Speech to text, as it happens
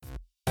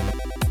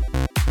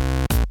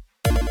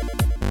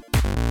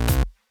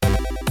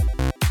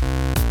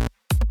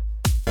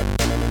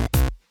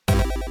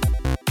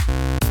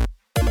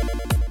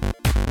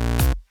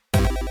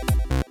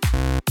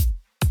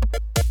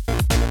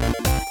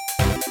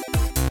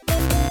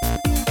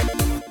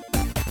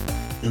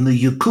In the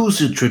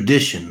Yakuza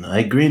tradition,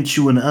 I grant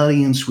you an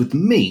audience with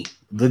me,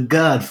 the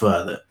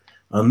Godfather,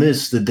 on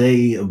this, the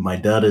day of my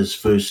daughter's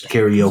first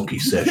karaoke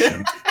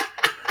session.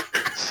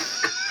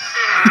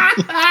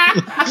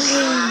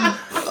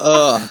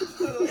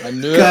 I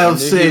knew Kyle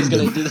he was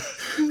going to do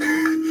Sandin,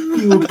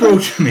 that. you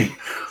approach me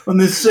on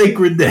this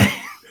sacred day.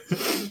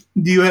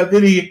 Do you have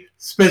any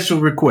special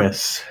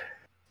requests?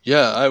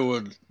 Yeah, I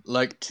would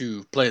like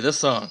to play this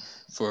song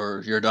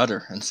for your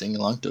daughter and sing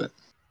along to it.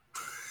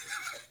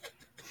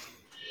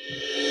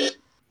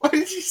 Why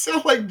did you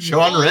sound like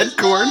John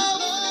Redcorn?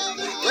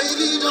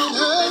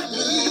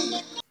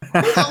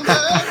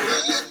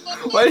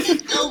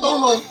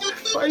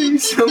 Why do you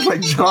sound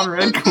like John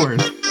Redcorn?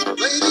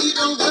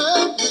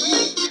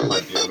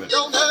 God damn it.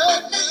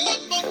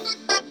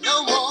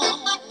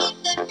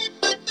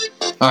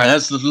 All right,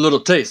 that's a little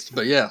taste,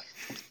 but yeah,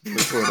 look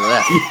forward to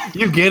that.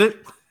 You get it?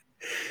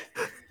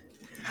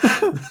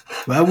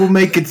 I will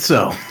make it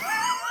so.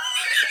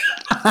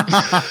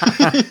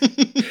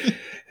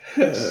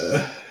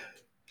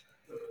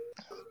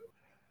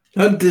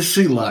 Hunter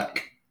Sealock.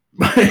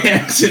 My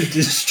accent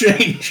is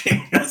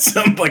changing. I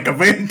sound like a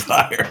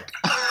vampire.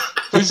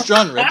 Who's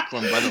John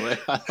Redcorn, by the way?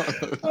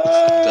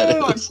 I don't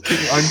know who that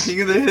is. On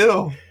King of the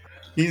Hill.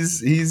 He's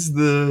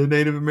the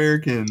Native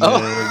American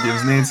that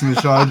gives Nancy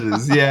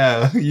massages.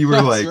 Yeah, you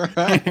were That's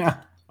like, right.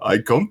 I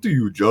come to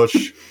you,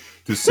 Josh,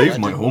 to save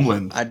my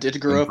homeland. I did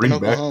grow and up bring in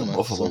back the Oklahoma.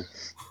 buffalo.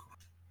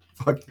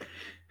 Fuck.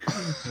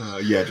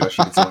 Yeah, Josh,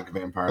 you can sound like a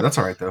vampire. That's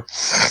all right though.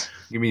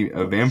 Give me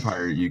a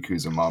vampire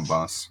Yakuza mob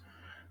boss.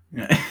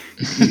 Give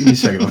me a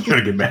second. I'm trying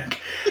to get back.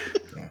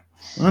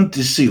 Hunter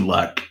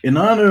Sealock. In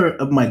honor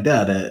of my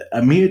daughter,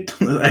 I'm here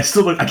to. I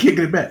can't get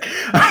it back.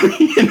 I'm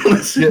here to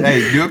listen. Yeah,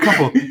 hey,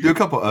 do a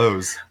couple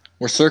O's.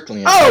 We're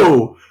circling it.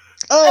 Oh!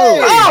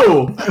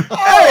 Oh! Oh!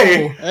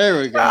 Hey! There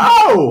we go.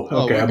 Oh!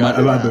 Oh, Okay, we I'm got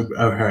it about now. to.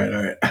 All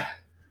right.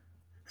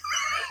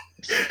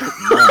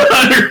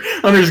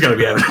 Hunter's gonna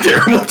be having a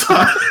terrible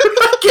time.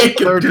 I can't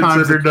get Third through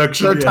time's this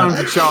introduction. Third time's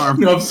a charm.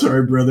 No, I'm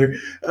sorry, brother.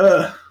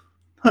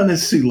 Hunter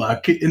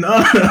Sealock, in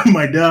honor of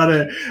my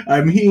daughter,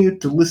 I'm here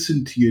to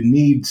listen to your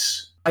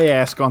needs. I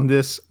ask on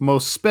this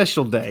most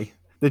special day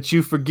that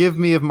you forgive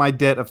me of my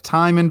debt of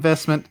time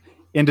investment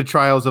into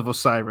Trials of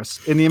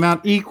Osiris in the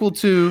amount equal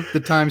to the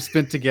time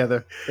spent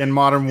together in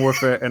Modern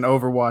Warfare and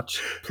Overwatch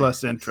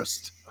plus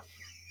interest.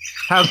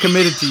 How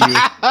committed to you?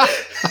 How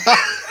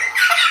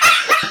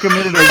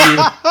committed are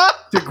you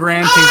to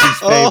granting these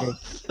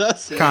favors,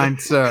 That's it. kind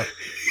sir?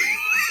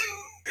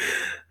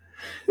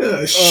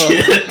 Oh,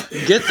 shit.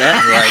 Get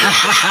that right.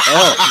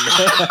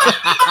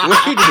 We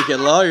need to get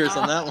lawyers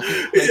on that one.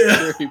 Make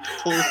sure he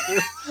pulls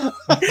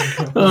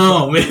through.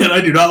 Oh, man,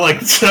 I do not like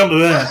the sound of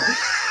that.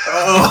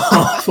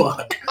 Oh,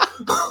 fuck.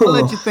 I'll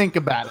let you think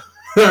about it.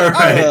 All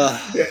right.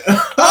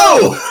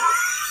 Oh!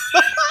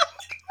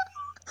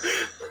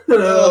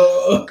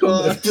 Oh,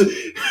 God. have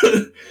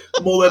to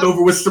mull that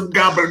over with some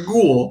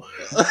gabagool.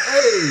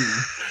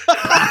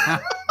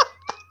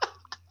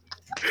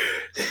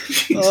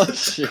 Oh,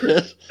 Jesus.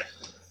 shit.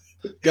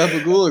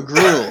 Gabagool or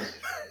gruel?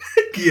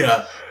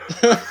 Yeah.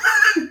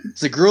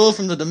 Is it gruel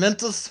from the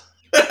Dementos?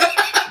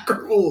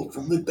 Gruel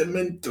from the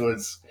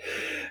Dementors.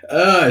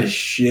 Ah,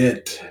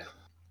 shit.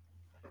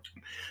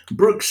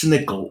 Brooks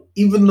Nickel,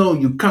 even though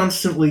you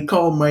constantly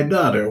call my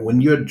daughter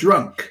when you're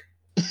drunk,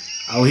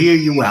 I'll hear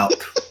you out.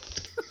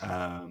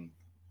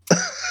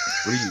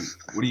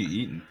 What are you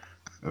eating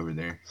over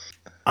there?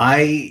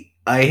 I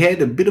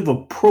had a bit of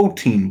a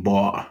protein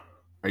bar.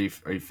 Are you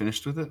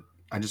finished with it?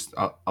 I'll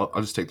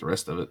just take the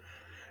rest of it.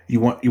 You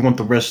want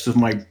the rest of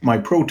my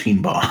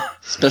protein bar?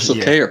 Special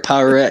Yeah. K or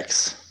Power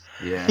X?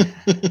 Yeah.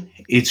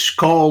 It's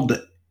called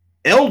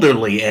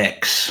Elderly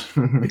X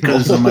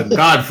because I'm a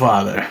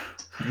godfather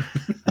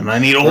and I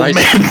need old Rice-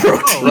 man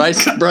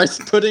protein. Rice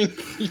pudding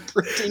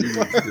protein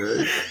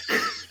bar.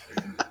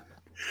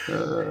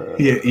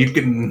 Yeah, you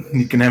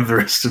can have the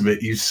rest of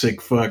it. You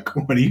sick fuck.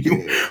 What do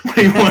you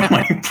want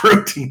my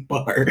protein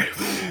bar?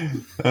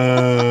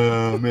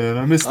 Oh man,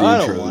 I missed the I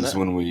don't want intros it.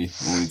 when we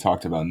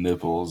talked about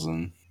nipples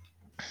and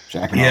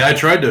jacking Yeah, I off.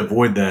 tried to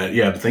avoid that.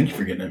 Yeah, but thank you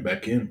for getting it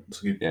back in.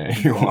 Let's get Yeah,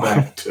 you're going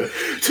welcome. back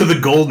to the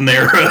golden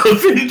era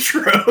of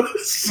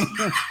intros.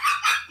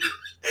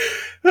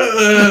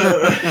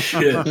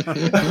 Shit.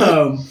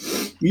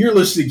 You're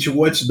listening to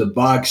What's in the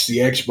Box, the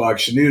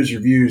Xbox News,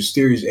 Reviews,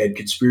 Theories, and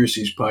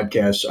Conspiracies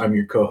podcast. I'm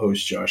your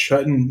co-host, Josh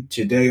Hutton.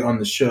 Today on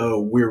the show,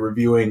 we're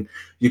reviewing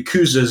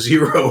Yakuza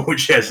 0,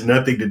 which has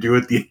nothing to do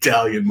with the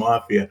Italian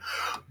mafia,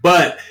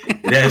 but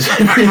it has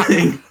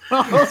everything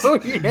Oh,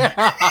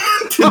 yeah.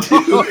 to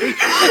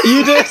do.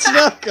 You did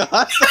not,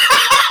 God.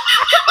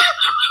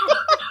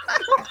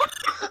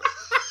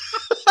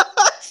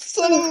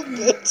 Son of a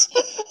bitch.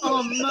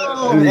 Oh, no.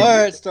 All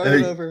right, start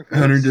it Hey, over.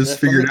 Hunter just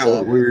figured out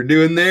what we were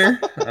doing there.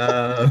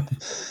 It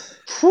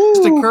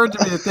just occurred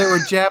to me that they were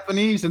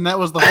Japanese, and that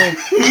was the whole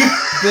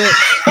bit.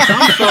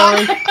 I'm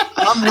sorry.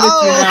 I'm with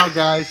you now,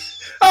 guys.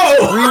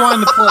 Oh!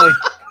 Rewind the play.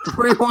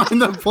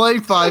 Rewind the play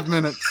 5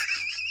 minutes.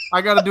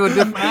 I got to do a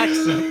different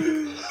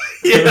accent.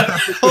 Yeah.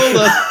 Hold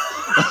on.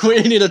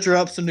 We need to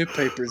drop some new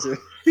papers here.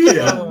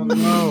 Yeah. Oh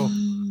no.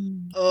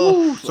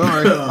 Oh,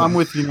 Sorry. I'm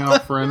with you now,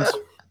 friends.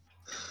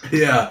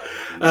 Yeah.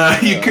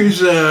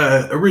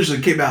 Yakuza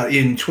originally came out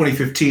in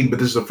 2015, but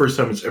this is the first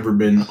time it's ever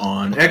been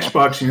on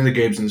Xbox. And the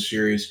games in the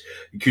series,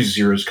 Yakuza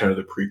 0 is kind of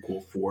the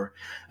prequel for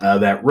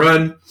that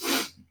run.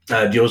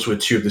 Deals with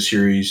two of the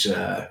series'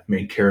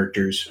 main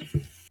characters.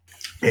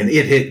 And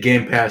it hit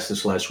Game Pass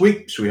this last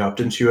week, so we hopped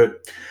into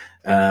it.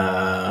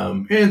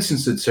 And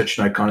since it's such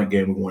an iconic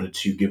game, we wanted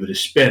to give it a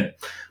spin.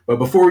 But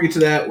before we get to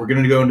that, we're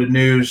going to go into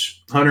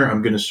news. Hunter,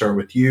 I'm going to start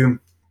with you.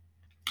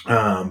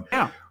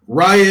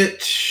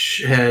 Riot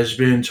has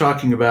been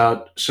talking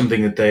about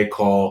something that they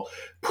call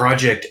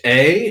Project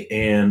A,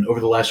 and over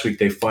the last week,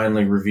 they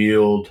finally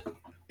revealed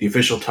the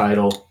official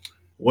title,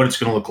 what it's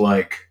going to look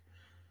like.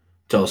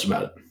 Tell us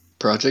about it.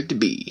 Project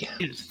B.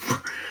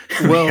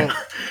 Well, Yeah.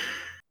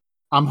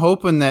 I'm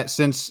hoping that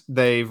since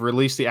they've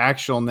released the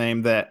actual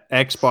name, that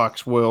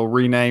Xbox will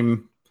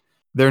rename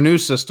their new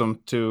system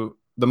to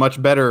the much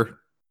better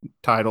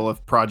title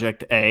of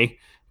Project A.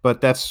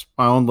 But that's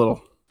my own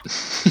little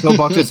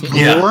soapbox. It's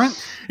Yeah.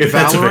 Valorant. If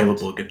that's Valorant?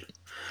 available, good.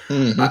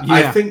 Mhm.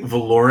 I think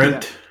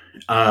Valorant,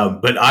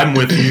 but I'm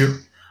with you.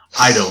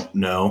 I don't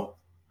know.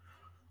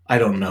 I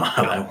don't know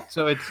how that.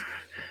 So it's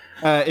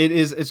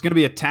going to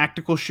be a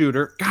tactical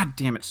shooter. God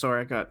damn it!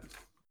 Sorry, I got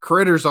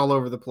critters all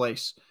over the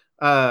place.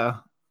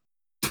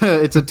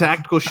 It's a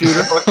tactical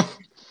shooter.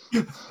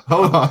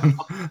 Hold on.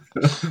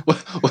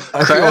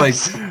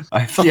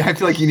 I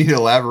feel like you need to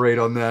elaborate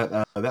on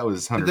that. That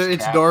was Hunter's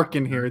It's cat. dark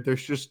in here.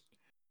 There's just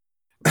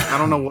I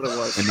don't know what it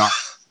was.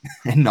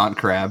 and not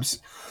crabs.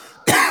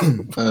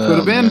 Could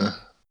have been. man.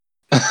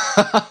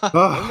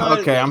 Oh,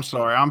 okay, I'm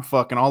sorry. I'm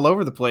fucking all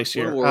over the place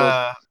What a here.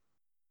 world.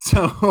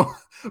 So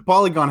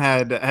Polygon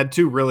had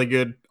two really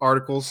good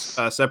articles,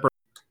 separate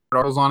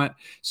articles on it.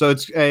 So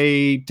it's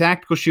a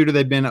tactical shooter.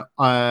 They've been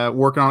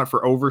working on it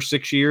for over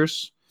 6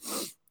 years.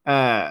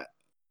 And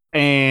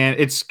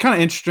it's kind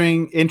of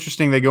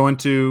interesting. They go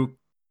into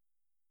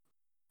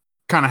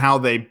kind of how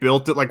they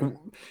built it. Like,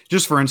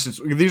 just for instance,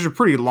 these are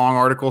pretty long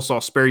articles, so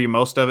I'll spare you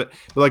most of it.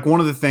 But like, one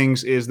of the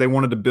things is they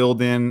wanted to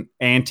build in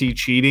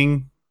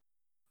anti-cheating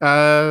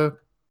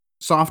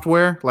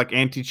software, like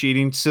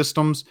anti-cheating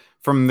systems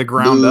from the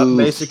ground up,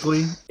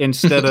 basically,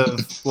 instead of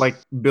like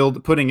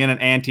putting in an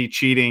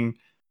anti-cheating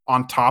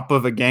on top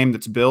of a game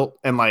that's built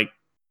and like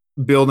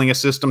building a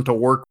system to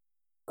work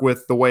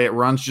with the way it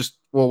runs. Just,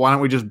 well, why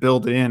don't we just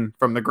build it in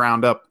from the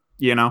ground up,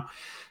 you know?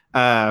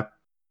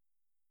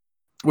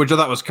 Which I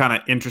thought was kind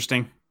of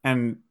interesting.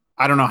 And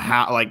I don't know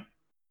how, like,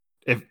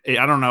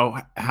 I don't know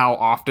how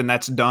often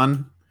that's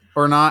done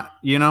or not,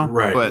 you know?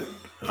 Right. But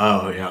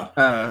oh yeah,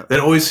 that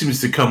always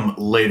seems to come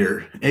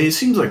later. And it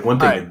seems like one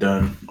thing they've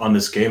done on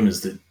this game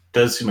is that it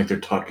does seem like they're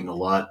talking a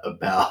lot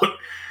about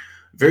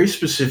very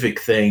specific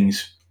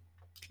things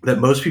that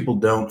most people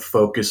don't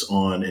focus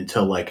on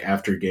until like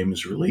after a game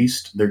is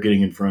released. They're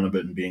getting in front of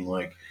it and being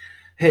like,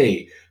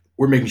 "Hey,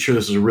 we're making sure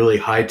this is a really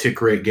high tick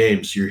rate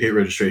game, so your hit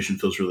registration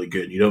feels really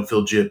good. You don't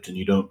feel gypped, and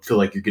you don't feel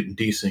like you're getting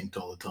desynced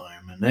all the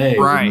time. And hey,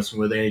 we're messing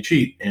with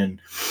anti-cheat." And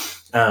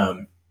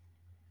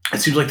it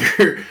seems like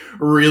they're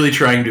really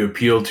trying to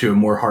appeal to a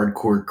more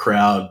hardcore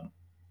crowd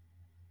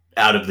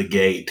out of the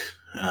gate,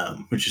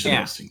 which is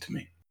interesting to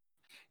me.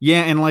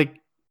 Yeah, and like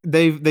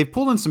they've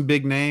pulled in some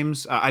big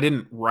names. I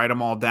didn't write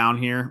them all down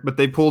here, but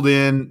they pulled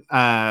in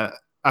a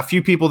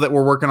few people that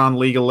were working on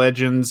League of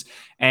Legends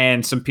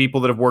and some people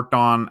that have worked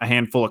on a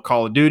handful of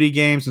Call of Duty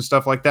games and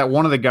stuff like that.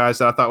 One of the guys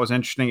that I thought was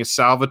interesting is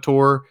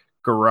Salvatore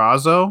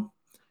Garazzo,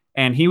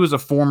 and he was a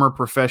former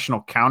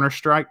professional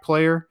Counter-Strike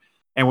player.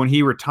 And when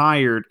he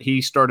retired,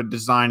 he started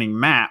designing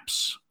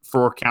maps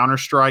for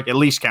Counter-Strike, at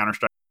least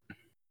Counter-Strike.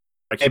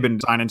 Like, they've been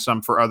designing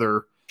some for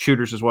other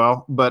shooters as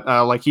well. But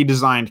like, he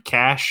designed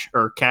Cache,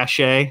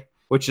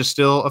 which is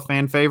still a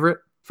fan favorite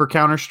for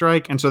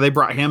Counter-Strike. And so they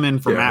brought him in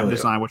for map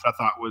design, which I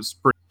thought was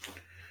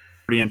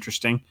pretty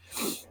interesting.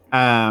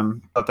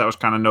 Thought that was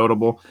kind of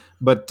notable.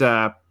 But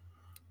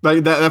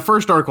like the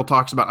first article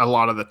talks about a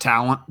lot of the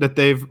talent that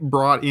they've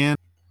brought in.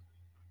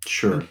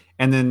 Sure.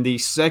 And then the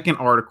second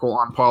article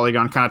on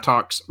Polygon kind of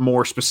talks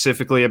more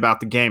specifically about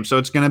the game. So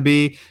it's going to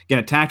be, again,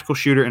 a tactical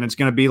shooter, and it's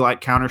going to be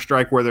like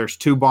Counter-Strike where there's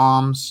 2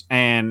 bombs,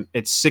 and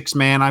it's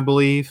 6-man, I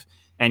believe,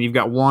 and you've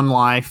got 1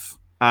 life.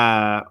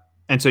 And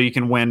so you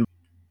can win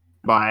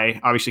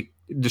by obviously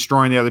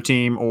destroying the other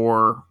team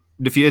or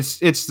defeat.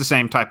 It's the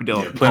same type of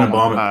deal. Yeah, plant a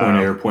bomb at point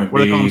A or point B. What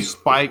do they call them,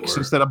 spikes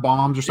instead of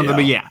bombs or something?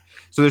 Yeah. But yeah.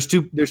 So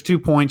there's 2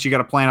 points. You got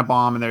to plant a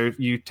bomb, and there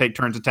you take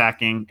turns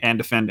attacking and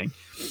defending.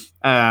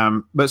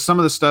 But some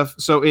of the stuff,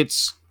 so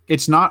it's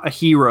not a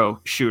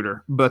hero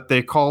shooter, but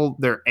they call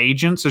their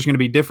agents. There's going to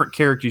be different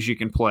characters you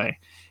can play,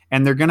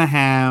 and they're going to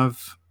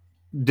have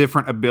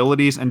different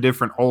abilities and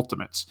different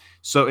ultimates.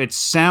 So it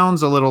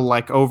sounds a little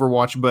like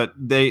Overwatch, but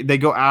they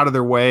go out of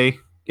their way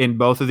in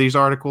both of these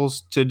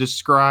articles to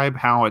describe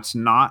how it's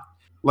not.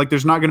 Like,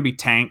 there's not going to be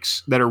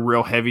tanks that are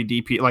real heavy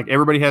DP. Like,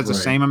 everybody has the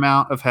same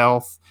amount of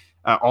health.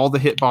 All the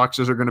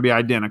hitboxes are going to be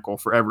identical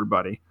for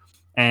everybody.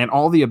 And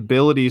all the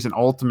abilities and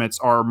ultimates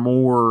are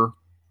more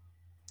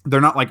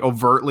they're not like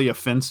overtly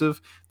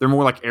offensive. They're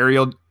more like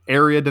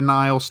area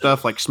denial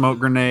stuff, like smoke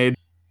grenades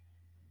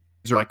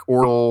or like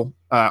orbital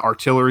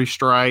artillery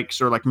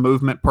strikes, or like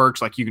movement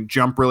perks, like you can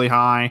jump really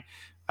high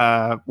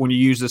when you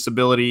use this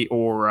ability,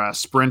 or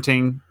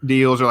sprinting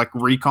deals, or like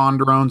recon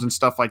drones and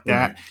stuff like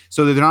that. Right.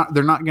 So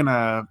they're not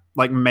gonna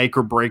like make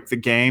or break the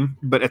game,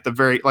 but at the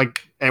very,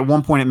 like at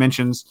one point it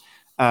mentions,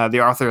 the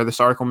author of this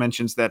article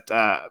mentions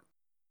that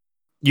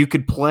you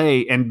could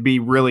play and be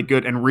really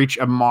good and reach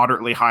a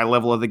moderately high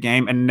level of the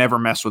game and never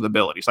mess with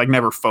abilities, like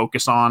never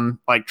focus on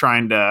like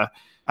trying to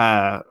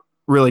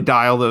really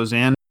dial those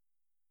in.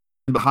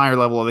 The higher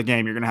level of the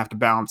game, you're going to have to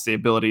balance the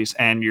abilities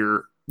and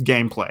your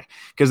gameplay,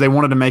 because they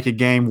wanted to make a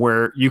game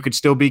where you could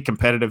still be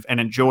competitive and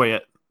enjoy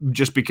it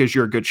just because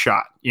you're a good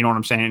shot. You know what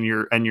I'm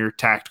saying? And you're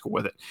tactical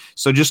with it.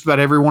 So just about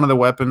every one of the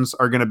weapons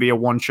are going to be a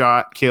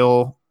one-shot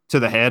kill to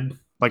the head,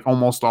 like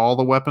almost all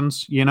the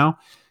weapons, you know?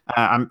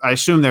 I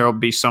assume there will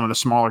be some of the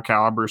smaller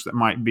calibers that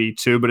might be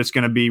too, but it's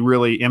going to be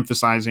really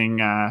emphasizing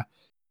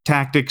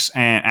tactics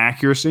and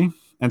accuracy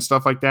and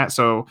stuff like that.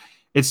 So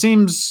it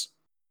seems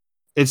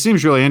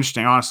really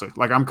interesting, honestly.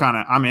 Like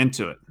I'm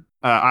into it.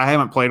 I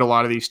haven't played a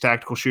lot of these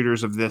tactical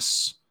shooters of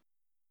this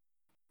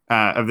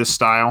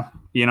style.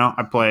 You know,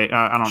 I play.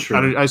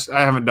 Sure.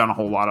 I haven't done a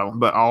whole lot of them,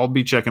 but I'll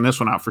be checking this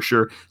one out for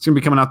sure. It's gonna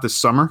be coming out this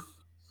summer,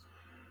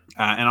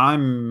 and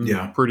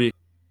I'm pretty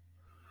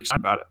excited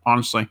about it,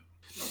 honestly.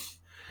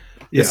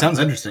 Yeah, it sounds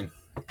interesting.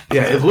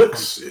 Yeah, it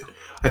looks.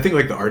 I think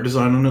like the art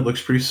design on it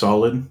looks pretty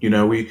solid. You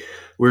know, we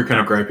were kind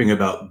of griping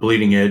about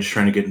Bleeding Edge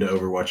trying to get into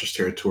Overwatch's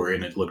territory,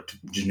 and it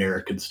looked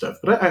generic and stuff.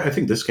 But I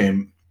think this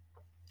game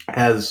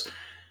has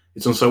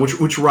its own style,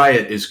 which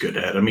Riot is good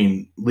at. I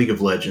mean, League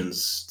of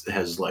Legends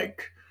has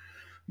like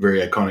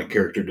very iconic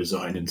character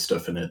design and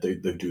stuff in it. They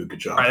do a good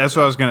job. Right, that's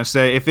what I was gonna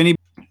say. If anybody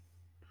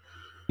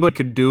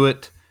could do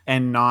it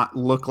and not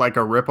look like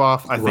a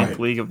ripoff, I think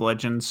League of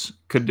Legends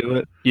could do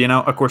it. You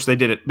know, of course they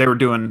did it. They were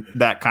doing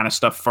that kind of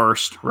stuff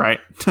first, right?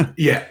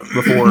 Yeah.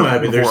 before I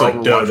mean, there's like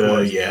Overwatch Dota,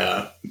 was.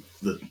 yeah.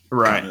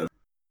 Right. Kind of...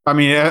 I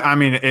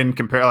mean,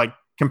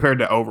 compared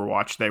to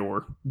Overwatch, they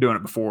were doing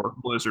it before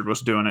Blizzard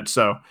was doing it.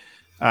 So,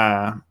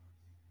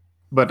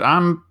 but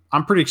I'm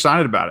pretty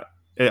excited about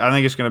it. I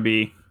think it's going to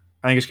be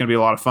a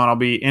lot of fun. I'll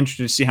be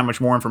interested to see how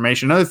much more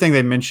information. Another thing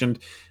they mentioned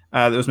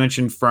that was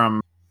mentioned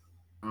from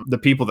the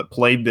people that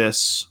played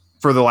this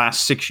for the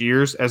last 6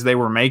 years as they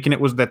were making it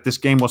was that this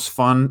game was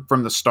fun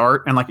from the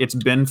start, and like it's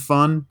been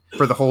fun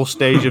for the whole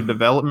stage of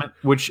development,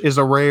 which is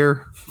a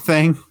rare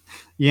thing.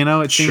 You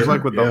know, it seems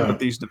like with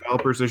these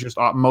developers, there's just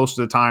most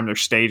of the time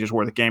there's stages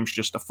where the game's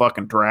just a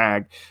fucking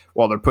drag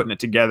while they're putting it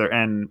together.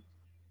 And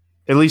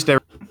at least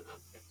everyone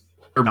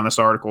on this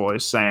article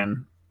is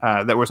saying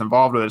that was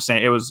involved with it,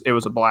 saying it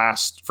was a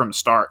blast from the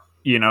start.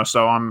 You know,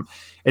 so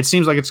it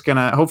seems like it's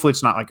gonna. Hopefully,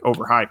 it's not like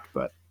overhyped,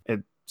 but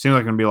it seems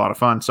like it's gonna be a lot of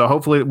fun. So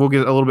hopefully, we'll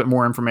get a little bit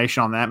more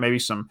information on that. Maybe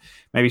some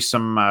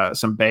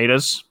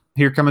betas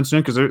here coming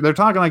soon, because they're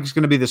talking like it's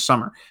going to be this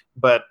summer,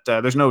 but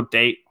there's no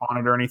date on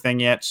it or anything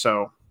yet.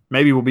 So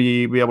maybe we'll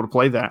be able to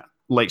play that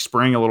late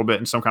spring a little bit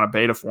in some kind of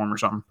beta form or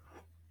something.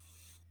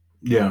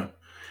 Yeah,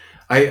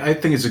 I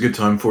think it's a good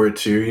time for it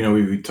too. You know,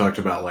 we talked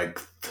about like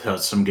how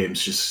some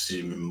games just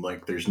seem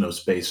like there's no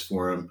space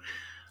for them.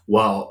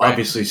 While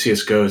obviously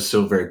CS:GO is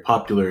still very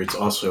popular, it's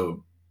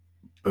also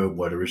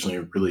originally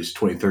released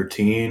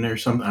 2013 or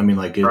something. I mean,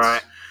 like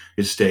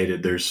it's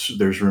stated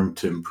there's room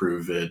to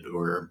improve it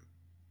or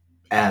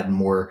add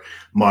more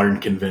modern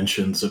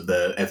conventions of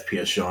the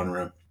FPS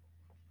genre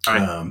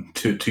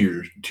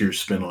to your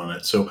spin on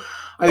it. So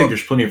I think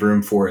there's plenty of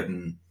room for it,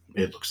 and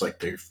it looks like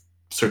they've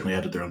certainly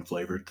added their own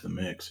flavor to the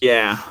mix.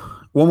 Yeah.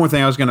 One more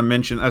thing I was going to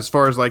mention, as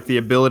far as like the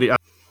ability, I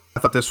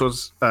thought this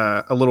was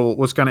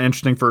was kind of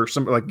interesting for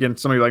somebody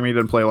like me who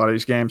didn't play a lot of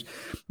these games.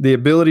 The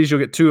abilities, you'll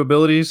get 2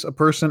 abilities, a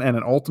person and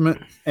an ultimate,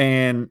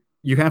 and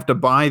you have to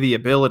buy the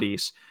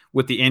abilities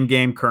with the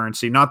in-game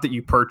currency, not that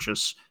you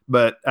purchase,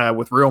 but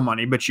with real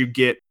money, but you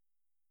get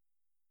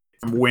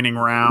from winning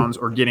rounds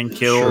or getting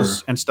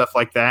kills and stuff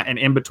like that. And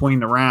in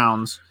between the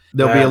rounds,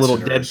 there'll be a little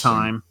dead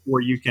time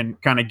where you can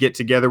kind of get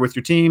together with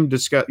your team,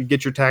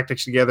 get your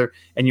tactics together,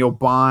 and you'll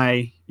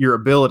buy your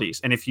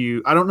abilities. And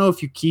I don't know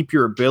if you keep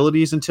your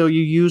abilities until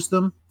you use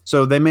them.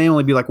 So they may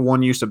only be like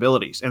one-use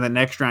abilities, and the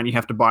next round you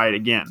have to buy it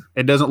again.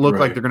 It doesn't look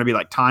like they're going to be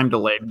like time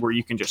delayed where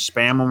you can just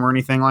spam them or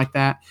anything like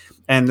that.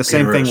 And the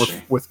same thing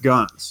with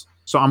guns.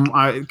 So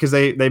because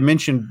they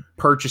mentioned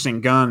purchasing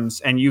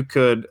guns, and you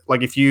could,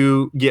 like, if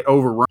you get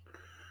overrun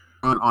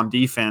on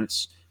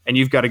defense and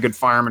you've got a good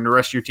fireman, the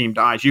rest of your team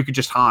dies, you could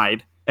just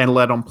hide and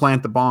let them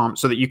plant the bomb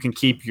so that you can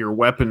keep your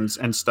weapons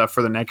and stuff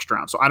for the next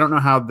round. So I don't know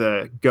how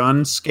the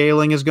gun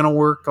scaling is going to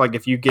work. Like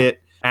if you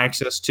get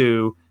access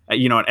to an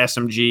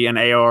SMG, an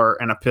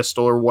AR, and a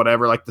pistol or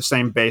whatever, like the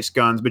same base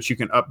guns, but you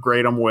can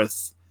upgrade them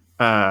with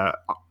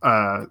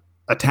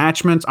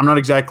attachments. I'm not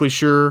exactly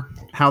sure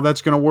how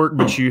that's going to work,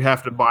 but you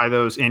have to buy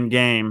those in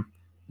game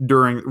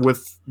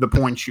with the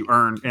points you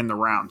earn in the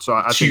round. So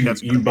I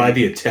think you buy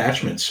the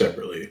attachments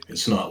separately.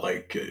 It's not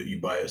like you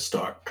buy a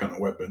stock kind of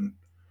weapon.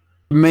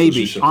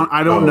 Maybe.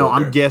 I don't know. Okay.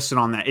 I'm guessing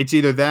on that. It's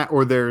either that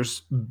or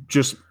there's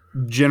just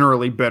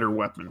generally better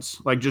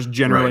weapons, like just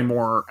generally Right.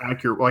 more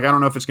accurate. Like, I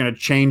don't know if it's going to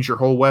change your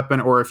whole weapon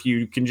or if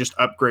you can just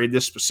upgrade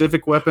this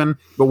specific weapon.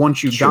 But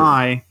once you Sure.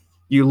 die,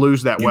 you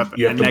lose that You weapon.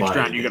 have And to next buy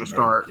round, it you got to again,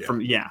 start right?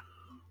 from, yeah.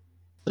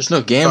 There's no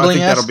So I gambling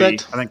think that'll be,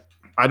 aspect.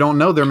 I don't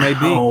know. There may be.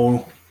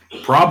 Oh,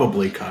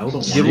 probably, Kyle.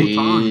 Don't Give worry.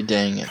 them time.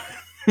 Dang it.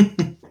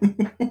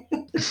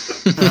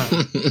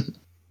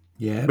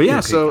 Yeah, But yeah,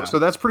 so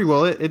that's pretty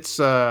well it. It's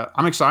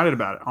I'm excited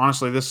about it.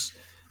 Honestly,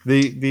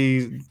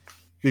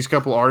 these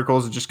couple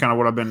articles, just kind of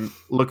what I've been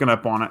looking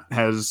up on it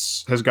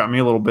has got me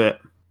a little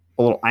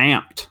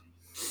amped.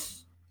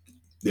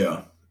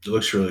 Yeah, it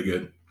looks really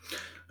good.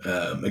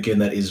 Again,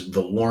 that is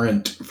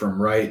Valorant from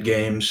Riot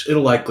Games.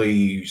 It'll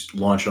likely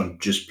launch on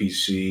just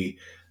PC,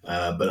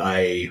 but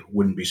I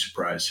wouldn't be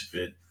surprised if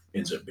it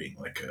ends up being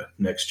like a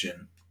next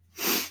gen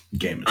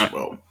game as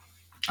well.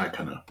 I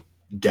kind of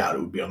doubt it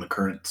would be on the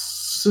current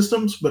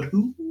systems, but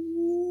who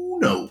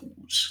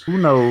knows? Who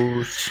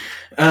knows?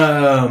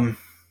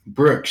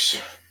 Brooks,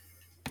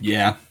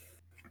 Yeah.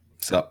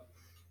 What's up?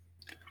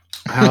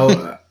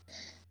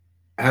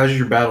 how's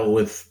your battle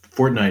with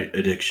Fortnite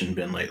addiction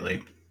been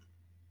lately?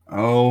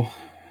 Oh,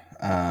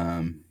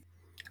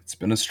 it's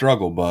been a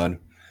struggle, bud.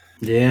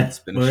 Yeah, It's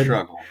been a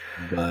struggle,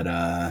 but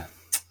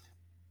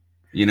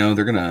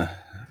they're gonna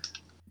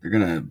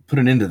put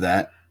an end to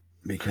that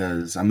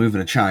because I'm moving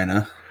to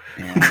China,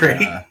 and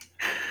Great.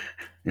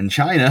 in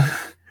China,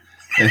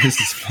 and this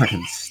is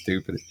fucking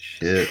stupid as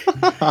shit.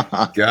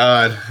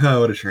 God,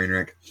 oh, what a train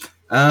wreck.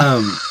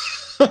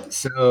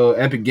 So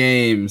Epic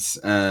Games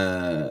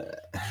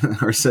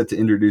are set to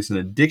introduce an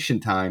addiction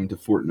time to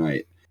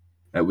Fortnite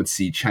that would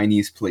see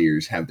Chinese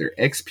players have their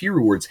XP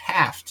rewards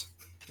halved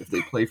if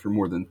they play for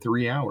more than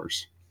 3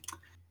 hours.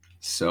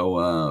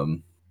 So,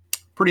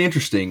 pretty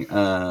interesting.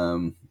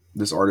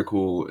 This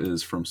article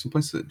is from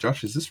someplace that,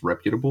 Josh, is this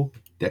reputable?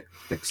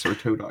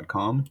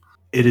 Dexerto.com?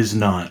 It is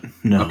not.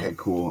 No. Okay,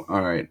 cool.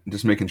 All right.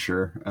 Just making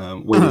sure.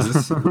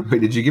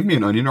 Wait, did you give me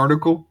an Onion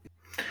article?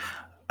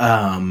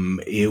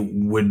 It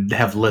would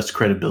have less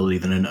credibility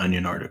than an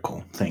Onion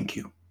article. Thank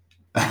you.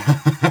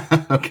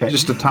 Okay.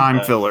 Just a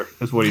time filler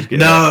is what he's getting.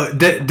 No,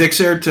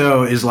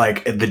 Dexerto is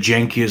like the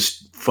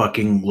jankiest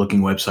fucking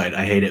looking website.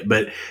 I hate it,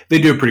 but they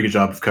do a pretty good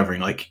job of covering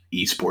like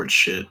esports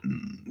shit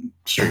and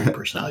streaming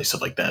personality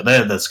stuff like that.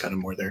 That's kind of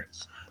more their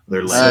I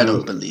lane.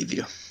 don't believe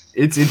you.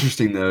 It's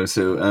interesting though.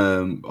 So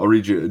I'll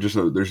read you.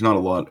 There's not a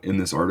lot in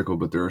this article,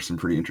 but there are some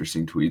pretty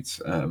interesting tweets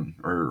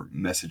or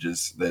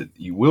messages that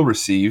you will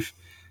receive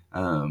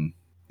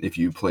if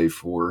you play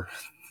for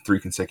 3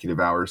 consecutive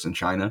hours in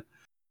China.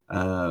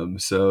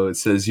 So it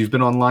says you've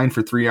been online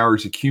for 3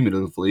 hours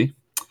cumulatively.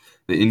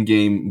 The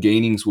in-game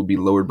gainings will be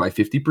lowered by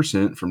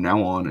 50% from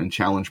now on, and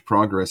challenge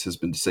progress has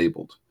been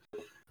disabled.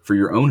 For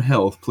your own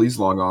health, please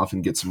log off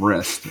and get some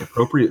rest.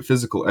 Appropriate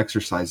physical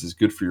exercise is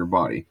good for your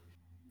body.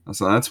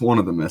 So that's one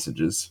of the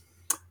messages.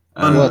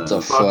 What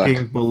the fuck?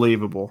 Fucking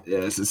believable.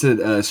 Yes, it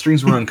said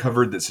strings were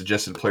uncovered that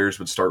suggested players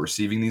would start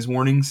receiving these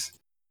warnings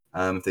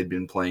if they'd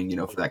been playing,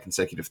 for that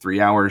consecutive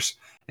 3 hours.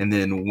 And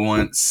then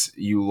once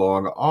you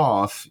log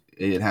off,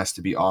 it has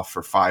to be off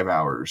for 5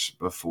 hours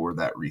before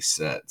that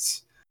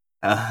resets.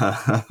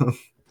 God.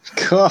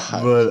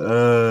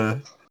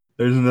 But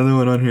there's another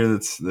one on here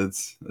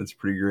that's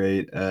pretty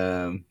great.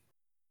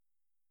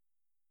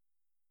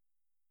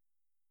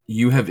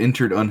 You have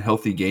entered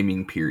unhealthy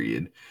gaming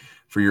period.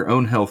 For your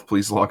own health,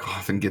 please log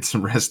off and get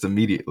some rest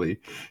immediately.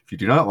 If you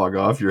do not log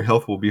off, your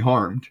health will be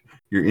harmed.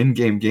 Your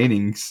in-game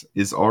gainings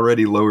is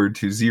already lowered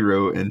to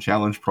 0, and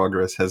challenge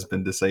progress has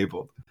been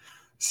disabled.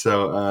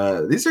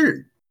 So these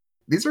are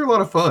a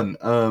lot of fun.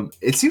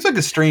 It seems like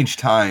a strange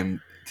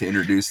time to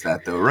introduce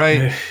that, though,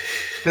 right?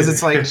 Because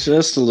it's like,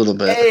 Just a little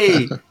bit.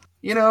 hey,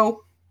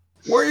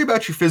 worry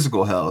about your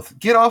physical health.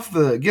 Get off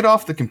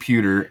the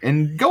computer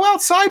and go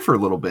outside for a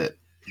little bit.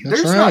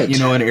 That's There's right.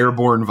 not, an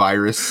airborne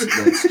virus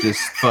that's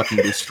just fucking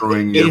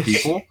destroying your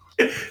people.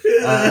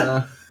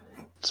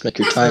 Let's make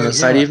your time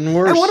inside yeah. even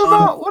worse. And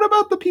what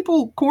about the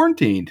people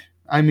quarantined?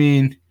 I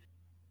mean,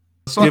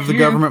 Let's give the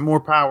government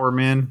more power,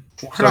 man.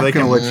 we're not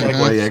going to let you can-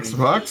 play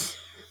Xbox.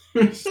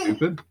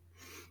 Stupid.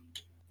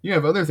 You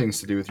have other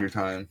things to do with your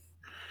time.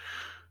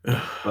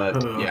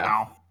 But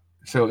yeah,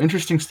 so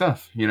interesting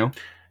stuff.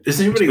 Does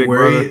anybody Big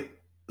worry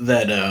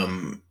that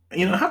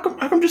how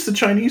come just the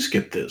Chinese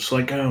get this?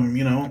 Like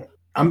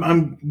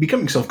I'm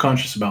becoming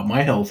self-conscious about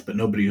my health, but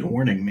nobody's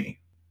warning me.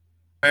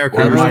 America,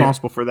 Or you're my-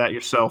 responsible for that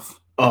yourself.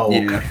 Oh,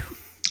 okay. Yeah.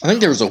 I think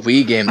there was a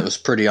Wii game that was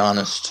pretty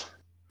honest.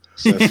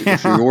 So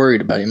if you're worried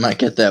about it, you might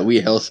get that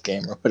Wii Health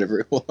game or whatever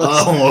it was.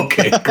 Oh,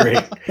 okay,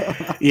 great.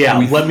 Yeah,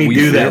 let me Wii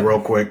do that Fit?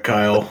 real quick,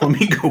 Kyle. Let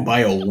me go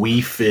buy a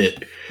Wii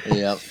Fit.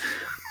 Yep.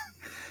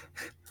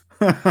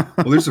 Well,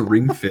 there's a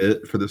Ring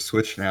Fit for the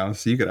Switch now,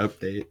 so you can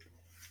update.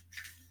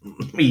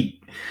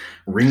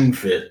 Ring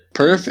Fit.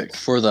 Perfect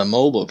for the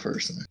mobile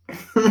person.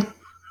 Oh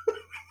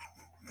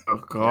I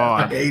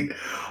God. hate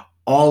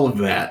all of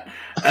that.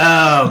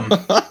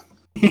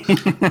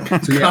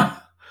 So yeah,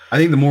 I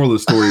think the moral of the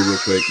story, real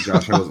quick,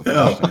 Josh. I wasn't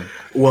finishing.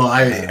 Well,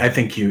 I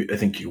think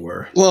you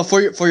were. Well,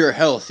 for your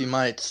health, you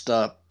might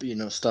stop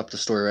the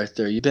story right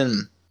there. You've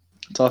been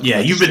talking. Yeah,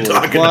 about you've the been story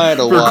talking quite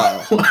a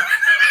while.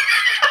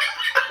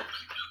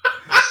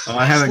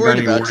 I haven't got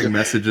any about warning you.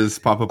 messages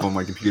pop up on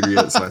my computer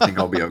yet, so I think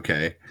I'll be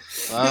okay.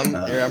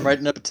 Here, I'm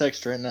writing up a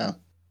text right now.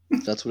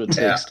 If that's what it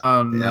Yeah. takes.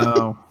 Oh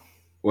no.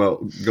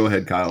 Well, go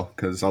ahead, Kyle,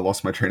 because I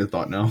lost my train of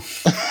thought now.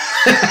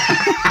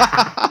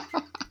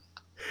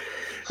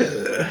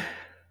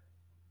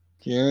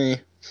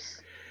 Gary.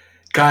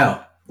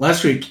 Kyle,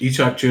 last week you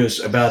talked to us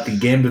about the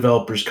Game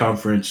Developers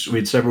Conference. We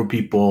had several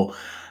people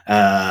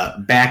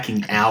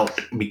backing out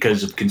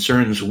because of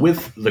concerns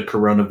with the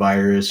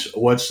coronavirus.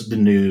 What's the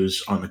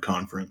news on the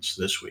conference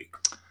this week?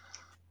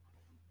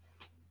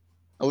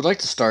 I would like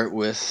to start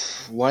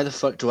with, why the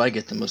fuck do I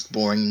get the most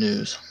boring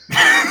news?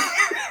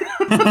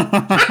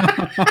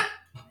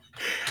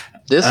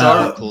 This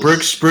article,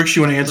 Brooks,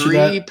 you want to answer 3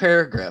 that?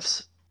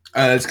 paragraphs.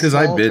 It's because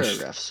I Small bitched.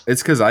 paragraphs.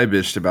 It's because I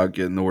bitched about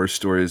getting the worst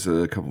stories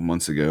a couple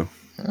months ago.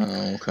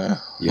 Oh, okay.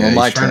 Yeah, Well,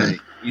 my he's trying turn.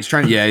 He's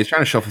trying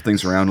to shuffle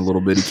things around a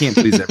little bit. He can't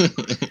please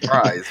everybody. He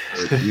tries,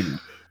 but,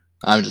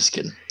 I'm just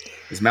kidding.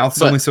 his mouth's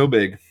But- only so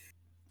big.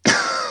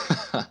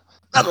 I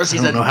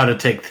don't know how to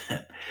take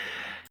that.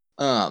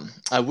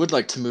 I would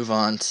like to move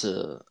on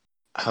to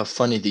how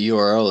funny the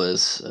URL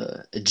is.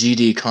 A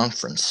GD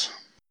conference.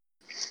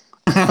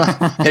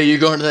 Hey, you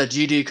going to that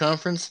GD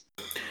conference?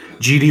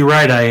 GD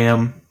right, I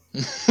am,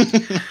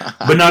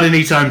 but not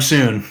anytime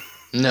soon.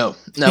 No.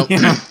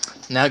 Yeah.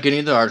 Now getting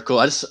to the article,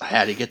 I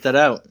had to get that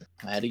out.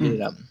 I had to get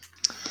it out.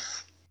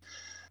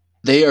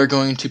 They are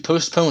going to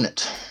postpone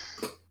it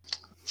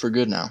for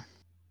good now.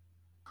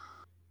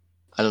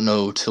 I don't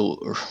know till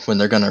when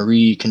they're going to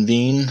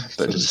reconvene,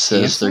 but it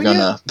says they're going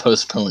to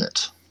postpone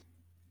it.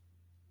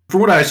 For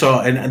what I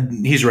saw,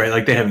 and he's right,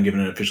 like they haven't given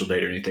an official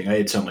date or anything.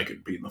 It sounded like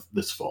it'd be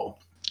this fall.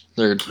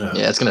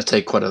 It's going to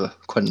take quite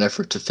an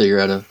effort to figure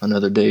out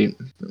another date.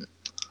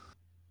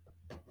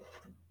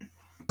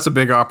 That's a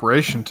big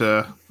operation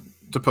to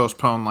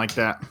postpone like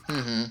that.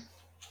 Mm-hmm.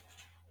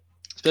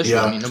 Especially,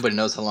 Yeah. I mean, nobody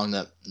knows how long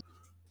that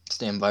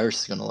damn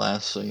virus is going to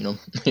last, so you don't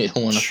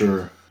want to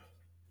Sure.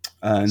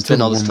 Until spend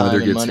the all this warm time weather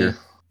and gets money. here.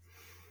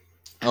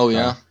 Oh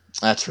yeah,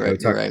 that's right.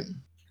 Yeah, You're right.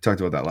 Talked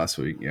about that last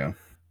week. Yeah.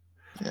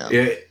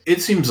 Yeah.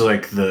 It seems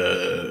like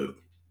so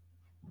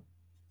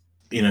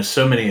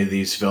many of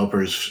these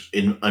developers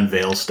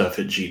unveil stuff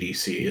at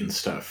GDC and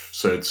stuff.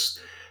 So it's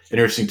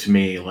interesting to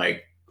me,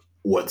 like,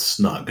 what's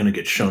not going to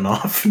get shown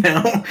off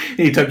now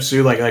anytime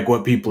soon, like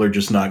what people are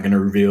just not going to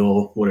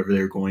reveal whatever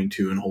they're going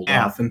to and hold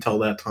off until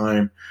that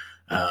time.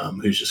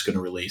 Who's just going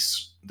to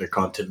release their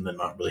content and then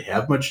not really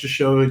have much to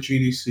show at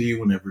GDC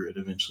whenever it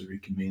eventually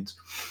reconvenes.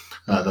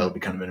 That'll be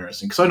kind of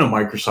interesting because I know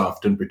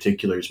Microsoft in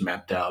particular has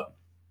mapped out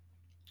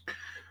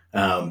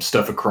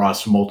stuff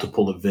across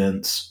multiple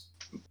events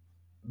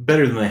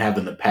better than they have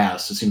in the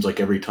past. It seems like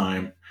every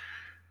time,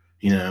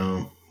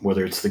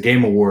 whether it's the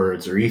Game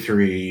Awards or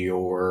E3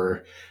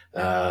 or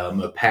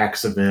a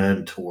PAX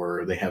event,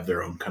 or they have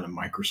their own kind of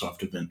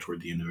Microsoft event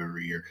toward the end of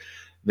every year,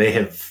 they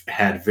have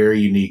had very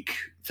unique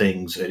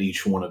things at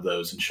each one of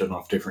those and shown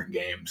off different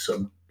games.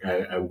 So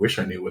I wish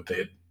I knew what they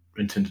had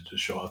intended to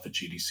show off at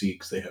GDC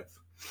because they have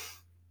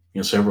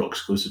several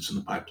exclusives in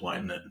the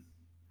pipeline that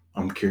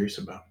I'm curious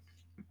about.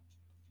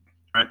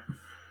 Right.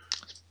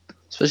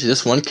 Especially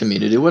this one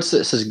community. What's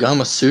this? It says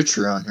Gama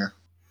Sutra on here.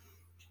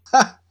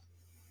 Ha!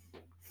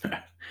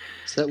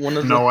 Is that one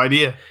of the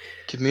idea.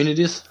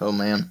 communities? Oh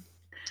man,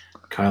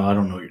 Kyle, I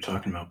don't know what you're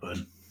talking about,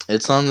 bud.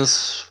 it's on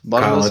this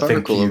bottom Kyle, of this I think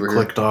article you over here.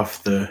 clicked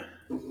off the.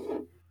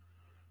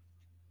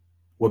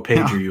 What page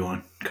Yeah. are you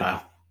on,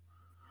 Kyle?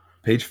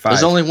 Page 5.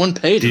 There's only one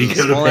page. Did It's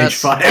you a go to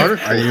small page ass 5?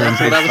 article. Are you on That's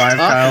page what I was 5,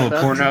 Kyle, of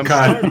talking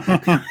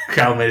about. Pornhub?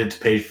 Kyle made it to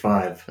page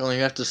 5. You only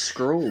have to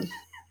scroll.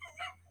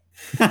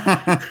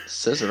 It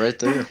says it right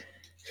there.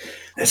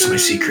 That's my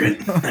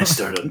secret. I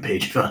start on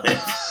page 5.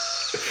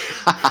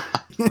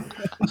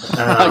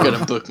 I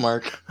got a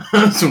bookmark.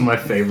 That's one of my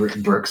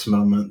favorite Brooks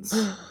moments.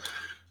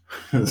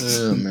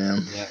 Oh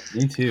man. Yeah,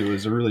 me too. It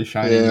was a really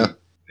shining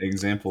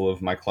example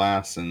of my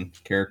class and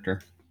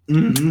character.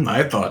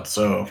 I thought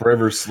so.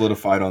 Forever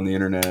solidified on the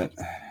internet.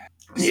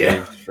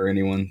 Yeah. Saved for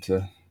anyone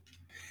to.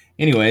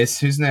 Anyways,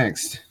 who's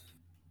next?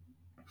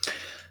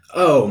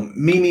 Oh,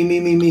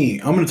 me.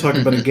 I'm going to talk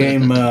about a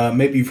game.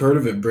 Maybe you've heard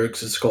of it,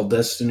 Brooks. It's called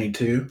Destiny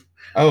 2.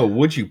 Oh,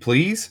 would you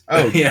please?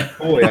 Oh, Yeah.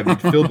 boy, I'd be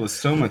filled with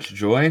so much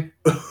joy.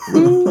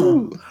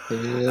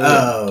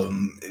 Yeah.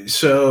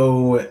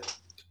 So,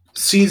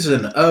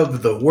 Season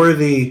of the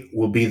Worthy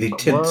will be the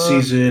 10th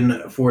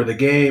season for the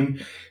game.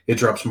 It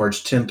drops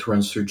March 10th,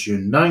 runs through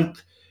June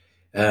 9th.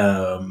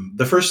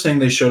 The first thing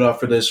they showed off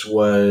for this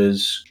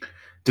was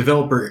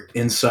developer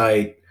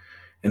insight,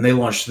 and they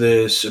launched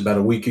this about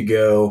a week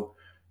ago.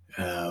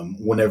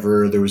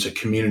 Whenever there was a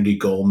community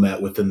goal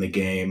met within the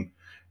game,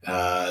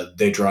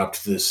 they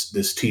dropped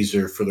this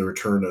teaser for the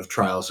return of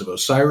Trials of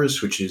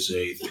Osiris, which is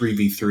a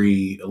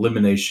 3v3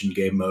 elimination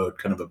game mode,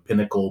 kind of a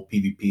pinnacle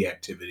PvP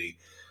activity.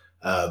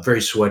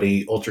 Very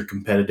sweaty, ultra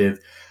competitive.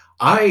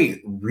 I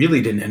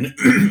really didn't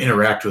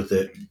interact with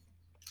it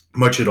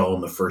much at all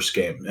in the first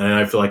game, and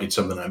I feel like it's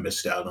something I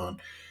missed out on.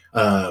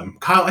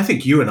 Kyle, I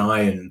think you and I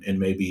and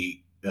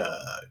maybe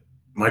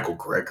Michael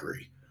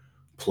Gregory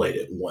played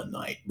it one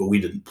night, but we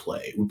didn't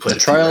play. We played The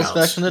trials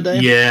back in the day?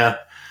 Yeah.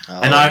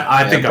 Oh, And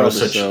I think I was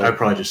probably so. I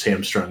probably just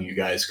hamstrung you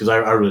guys because I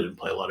really didn't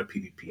play a lot of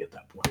PvP at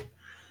that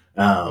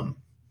point.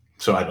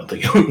 So I don't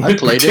think it went I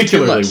played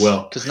particularly it too much,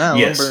 well. because now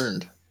Yes. I'm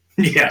burned.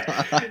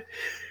 Yeah.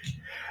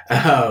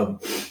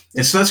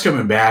 And so that's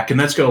coming back, and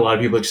that's got a lot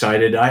of people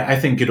excited. I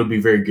think it'll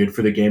be very good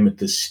for the game at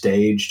this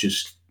stage.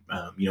 Just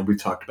we've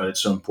talked about it's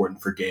so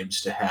important for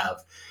games to have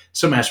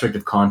some aspect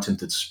of content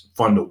that's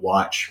fun to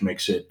watch,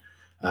 makes it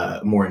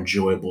a more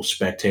enjoyable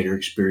spectator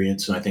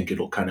experience, and I think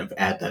it'll kind of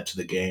add that to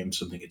the game,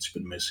 something it's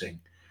been missing.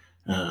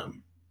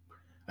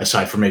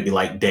 Aside from maybe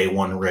like day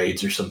one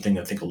raids or something,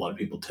 I think a lot of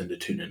people tend to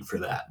tune in for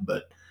that.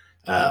 But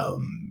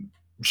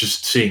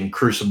just seeing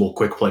Crucible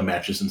quick play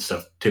matches and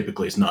stuff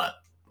typically is not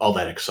all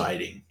that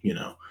exciting,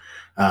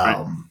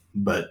 Right.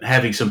 But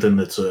having something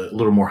that's a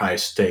little more high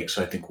stakes,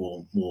 I think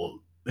will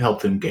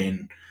help them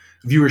gain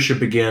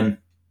viewership again.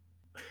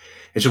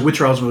 And so with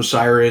Trials of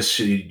Osiris,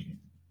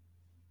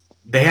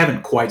 they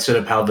haven't quite set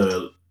up how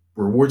the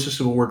reward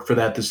system will work for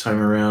that this time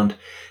around.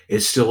 It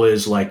still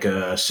is like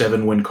a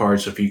 7-win card.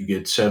 So if you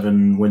get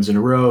 7 wins in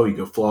a row, you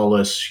go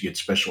flawless. You get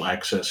special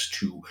access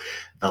to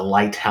the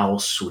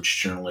Lighthouse,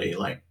 which generally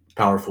like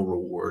powerful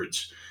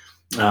rewards.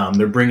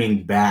 They're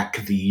bringing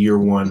back the year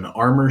 1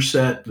 armor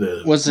set.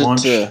 Was it?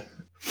 launch-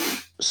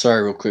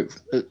 Sorry, real quick.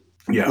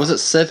 Yeah. Was it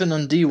 7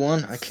 on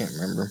D1? I can't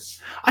remember.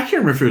 I can't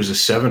remember if it was a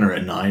 7 or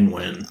a 9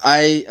 win.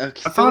 I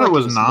thought it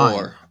was 9.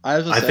 more.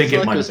 I think feel it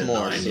like might was have been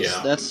more. 9, So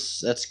yeah.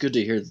 That's good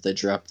to hear that they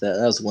dropped that.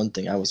 That was one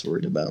thing I was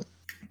worried about.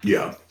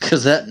 Yeah.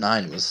 Because that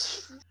 9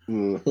 was.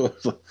 And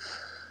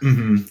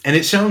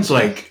it sounds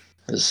like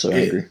I was so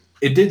angry.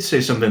 it did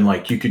say something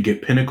like you could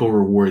get pinnacle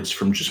rewards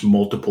from just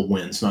multiple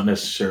wins, not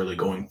necessarily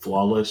going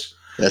flawless.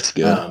 That's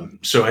good.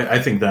 So I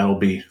think that'll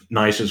be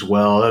nice as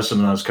well. That's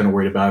something I was kind of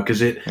worried about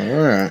because it All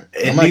right.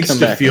 it needs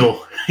to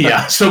feel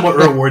somewhat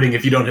rewarding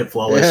if you don't hit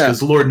flawless Yeah.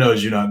 because Lord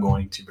knows you're not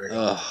going to very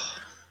Ugh.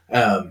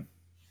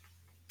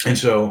 and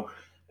so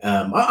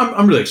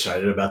I'm really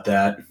excited about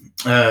that.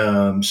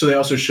 So they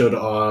also showed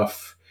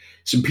off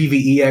some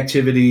PvE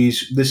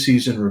activities. This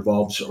season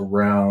revolves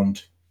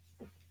around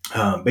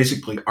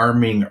basically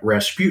arming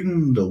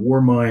Rasputin, the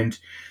Warmind,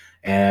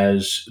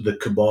 as the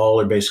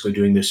Cabal are basically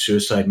doing this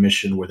suicide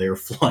mission where they're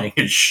flying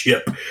a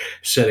ship,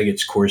 setting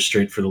its course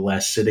straight for the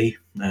last city.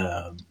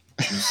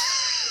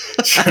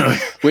 So,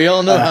 We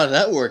all know how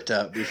that worked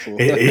out before.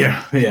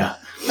 yeah.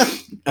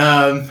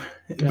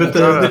 But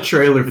the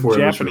trailer for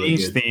it was really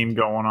Japanese good. theme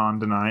going on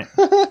tonight.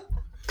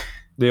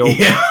 The old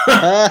Yeah.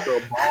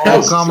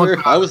 That's Comic-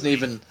 true. I wasn't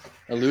even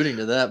alluding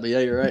to that, but yeah,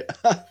 you're right.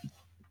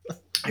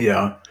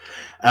 Yeah.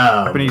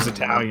 Japanese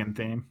Italian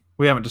theme.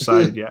 We haven't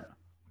decided yet.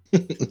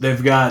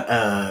 They've got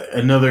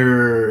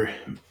another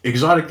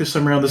exotic this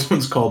time around. This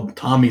one's called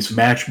Tommy's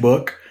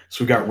Matchbook.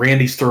 So we got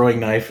Randy's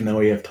throwing knife, and now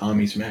we have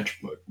Tommy's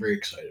Matchbook. Very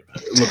excited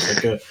about it. It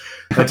looks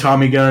like a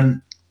Tommy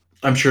gun.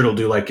 I'm sure it'll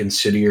do like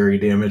incendiary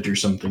damage or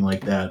something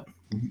like that,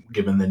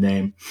 given the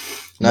name.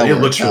 Now But it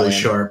we're looks really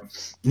Italian. sharp.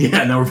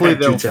 Yeah, now we're Hopefully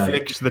back to they'll Italian.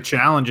 fix the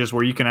challenges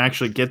where you can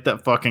actually get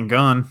that fucking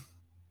gun.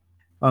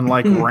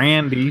 Unlike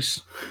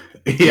Randy's.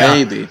 Yeah.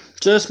 Maybe.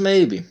 Just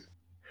maybe.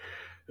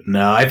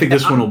 No, I think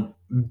this one will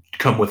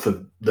come with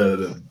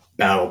the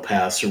battle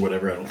pass or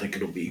whatever. I don't think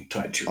it'll be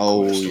tied to your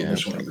Oh, quest on yeah,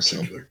 this one in probably so.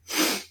 particular.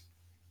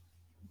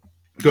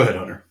 Go ahead,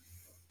 Hunter.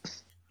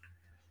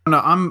 No,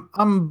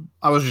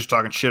 I was just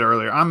talking shit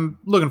earlier. I'm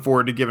looking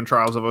forward to giving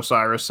Trials of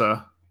Osiris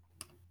a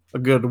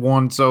good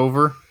once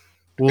over.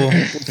 We'll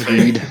see.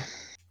 Agreed.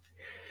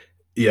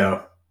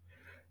 Yeah.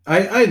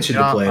 I intend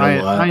to play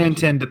it a lot. I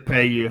intend to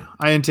pay you.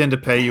 I intend to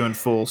pay you in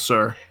full,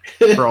 sir,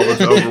 for all those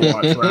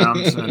Overwatch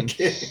rounds and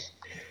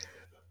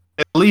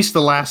at least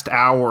the last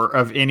hour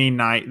of any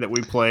night that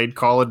we played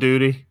Call of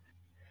Duty.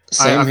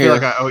 Same I here. feel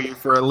like I owe you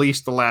for at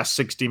least the last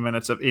 60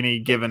 minutes of any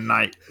given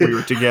night we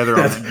were together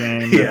on the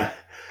game. Yeah.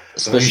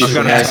 Especially I've if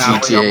got it a has tally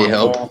on GTA my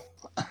help. wall.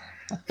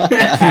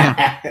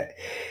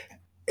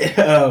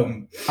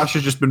 I should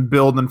have just been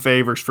building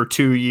favors for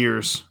 2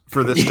 years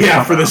for this. To yeah,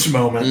 come for out. this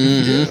moment.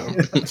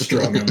 Mhm. Yeah.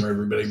 Strong arm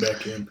everybody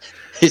back in.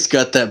 He's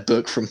got that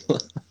book from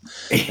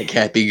like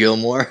Happy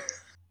Gilmore.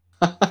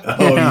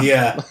 Oh,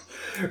 yeah.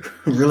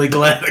 Really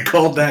glad I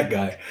called that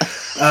guy.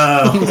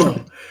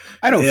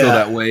 I don't Yeah. feel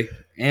that way,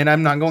 and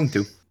I'm not going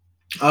to.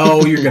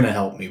 Oh, you're going to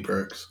help me,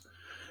 Brooks.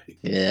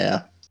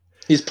 Yeah.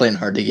 He's playing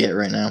hard to get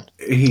right now.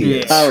 He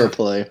is. Power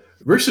play.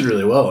 Brooks did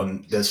really well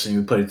on Destiny.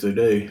 We played it the other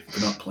day for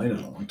not playing it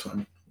in a long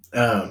time.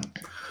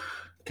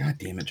 God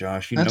damn it,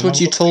 Josh! That's know what my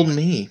you love told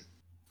language. me.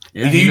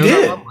 Yeah, You knows my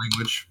did. love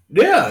language.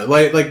 Yeah,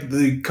 like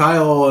the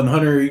Kyle and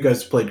Hunter, you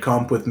guys played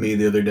comp with me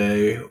the other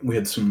day. We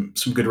had some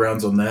good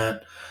rounds on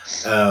that.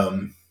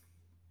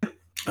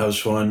 That was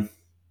fun.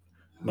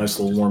 Nice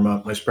little warm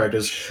up, nice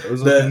practice.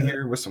 Shows up in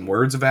here with some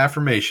words of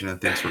affirmation and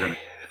thinks we're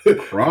gonna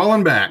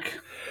crawling back.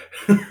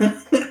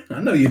 I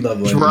know you love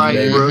That's language, right,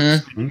 baby.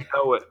 Brooks. Mhm. You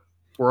know it.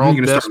 We're all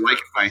You're gonna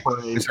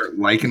desperate. start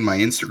liking my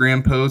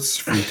Instagram posts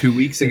from 2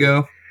 weeks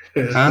ago,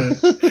 huh?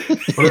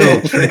 What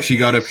little tricks you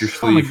got up your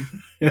sleeve?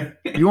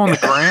 You on the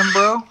gram,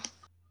 bro?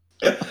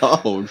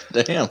 Oh,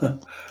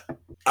 damn.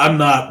 I'm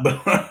not,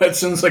 but it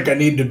sounds like I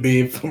need to be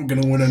if I'm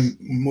going to win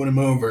him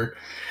over.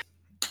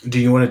 Do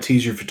you want to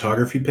tease your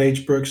photography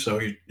page, Brooks? So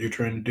you're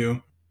trying to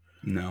do?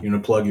 No. You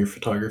want to plug your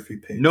photography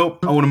page?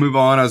 Nope. I want to move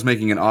on. I was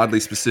making an oddly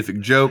specific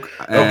joke,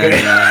 and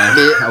Okay.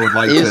 I would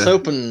like He's to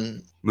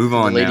hoping move the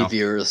on lady now.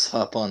 viewers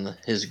hop on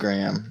his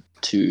gram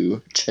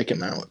to check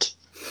him out.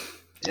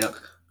 Yep.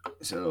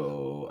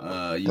 So,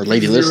 Or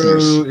lady Yakuza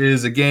listeners. 0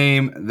 is a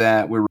game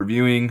that we're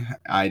reviewing.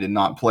 I did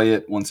not play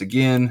it once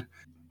again,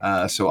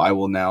 so I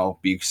will now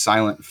be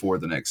silent for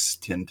the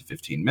next 10 to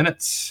 15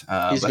 minutes.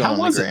 He's But going how on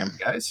the was it, gram.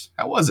 guys?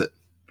 How was it?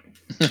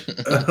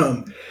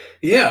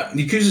 Yeah,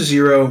 Yakuza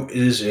 0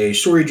 is a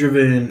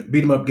story-driven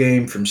beat-em-up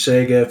game from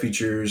Sega.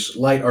 Features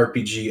light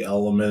RPG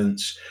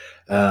elements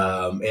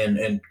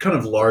and kind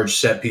of large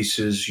set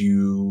pieces.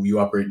 You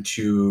operate in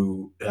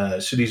two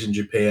cities in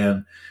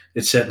Japan.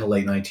 It's set in the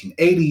late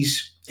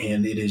 1980s,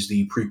 and it is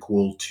the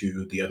prequel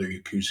to the other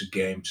Yakuza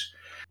games.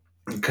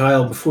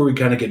 Kyle, before we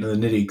kind of get into the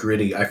nitty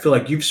gritty, I feel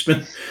like you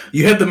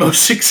had the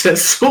most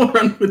successful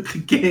run with the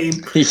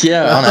game.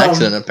 Yeah, on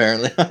accident,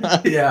 apparently.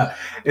 Yeah,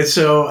 and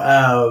so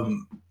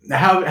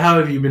how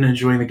have you been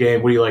enjoying the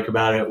game? What do you like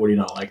about it? What do you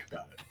not like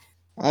about it?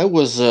 I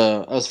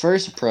was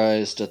very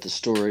surprised at the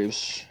story.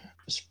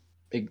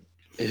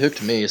 It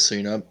hooked me, so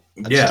I've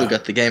still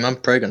got the game. I'm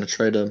probably gonna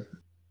try to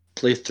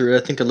play through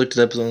it. I think I looked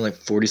it up. It was only like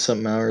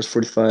 40-something hours,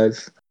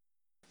 45.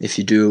 If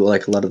you do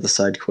like a lot of the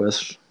side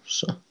quests,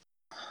 so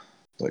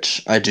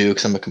which I do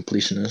because I'm a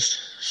completionist.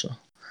 So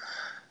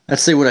I'd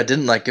say what I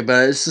didn't like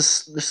about it is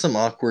just there's some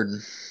awkward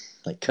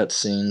like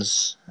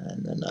cutscenes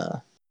and then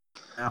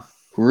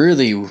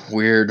really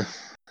weird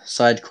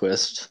side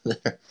quests.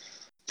 They're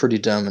pretty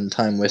dumb and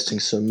time wasting.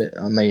 So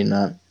I may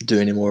not do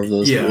any more of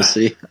those. But we'll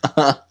see.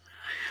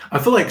 I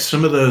feel like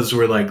some of those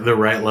were like the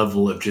right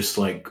level of just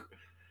like,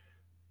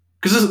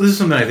 because this is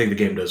something I think the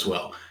game does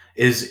well.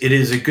 It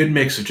is a good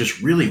mix of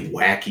just really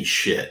wacky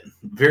shit,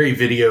 very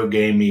video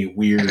gamey,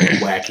 weird,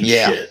 wacky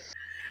shit.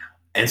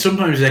 And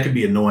sometimes that can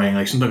be annoying.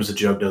 Like sometimes the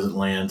joke doesn't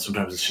land.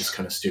 Sometimes it's just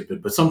kind of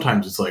stupid. But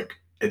sometimes it's like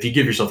if you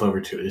give yourself over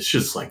to it, it's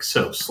just like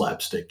so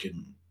slapstick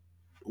and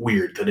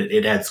weird that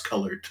it adds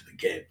color to the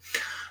game.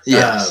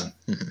 Yes.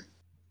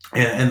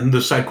 And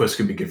the side quests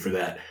can be good for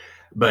that.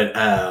 But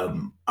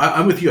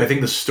I'm with you. I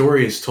think the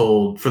story is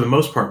told for the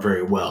most part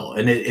very well,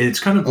 and it's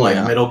kind of like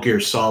Metal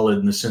Gear Solid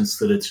in the sense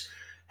that it's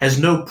has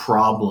no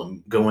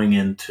problem going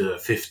into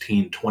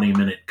 15,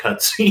 20-minute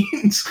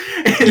cutscenes.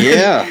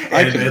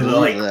 and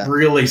like that.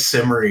 Really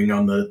simmering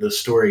on the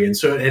story. And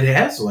so it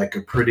has like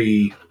a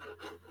pretty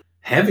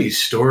heavy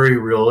story,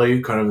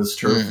 really, kind of this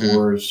turf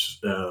wars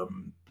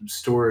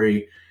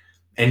story.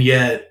 And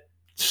yet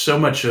so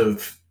much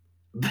of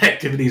the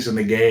activities in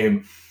the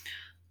game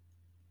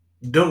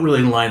don't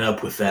really line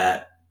up with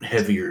that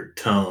heavier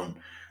tone.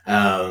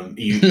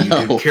 You do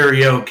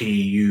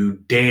karaoke, you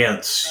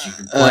dance, you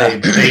can play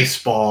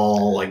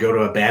baseball, like go to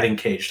a batting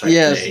cage type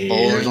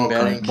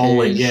thing.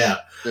 Bowling, yeah.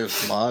 There's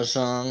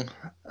mahjong.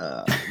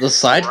 The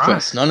side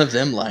quests, none of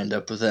them lined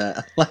up with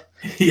that.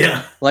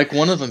 Like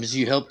one of them is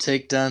you help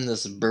take down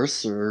this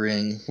birther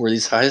ring where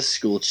these high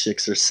school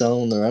chicks are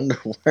selling their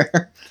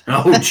underwear.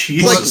 Oh,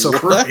 Jesus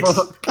Christ.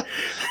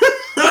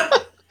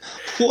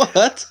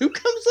 What? Who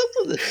comes up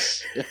with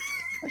this shit?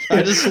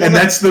 And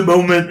that's the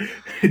moment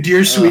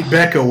dear sweet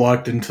Becca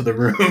walked into the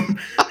room.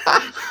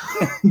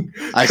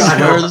 I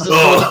swear this is for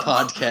the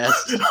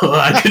podcast.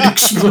 I can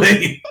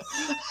explain.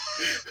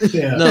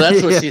 Yeah. No,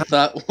 that's what she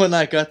thought when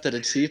I got that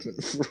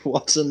achievement for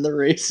watching the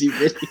racy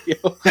video.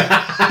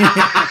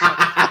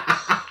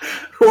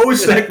 What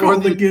was that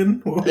called again?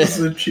 What was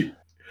the achievement?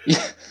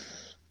 Yeah.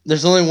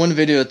 There's only one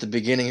video at the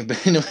beginning,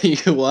 but anyway,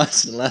 you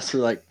watch it lasts for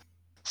like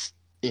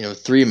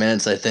 3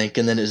 minutes, I think,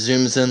 and then it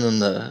zooms in on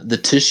the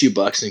tissue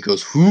box and it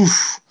goes,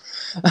 whoof.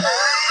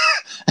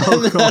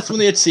 And then that's when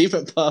the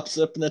achievement pops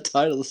up and the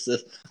title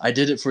says, I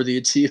did it for the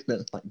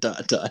achievement. Like, ...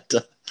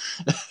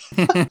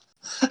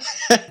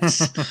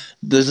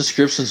 The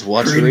description's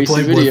watch the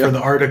racy video. For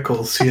the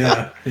articles,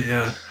 yeah.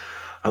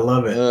 I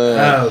love it.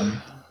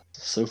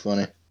 So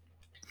funny.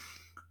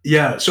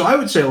 Yeah, so I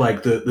would say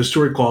like the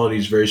story quality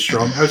is very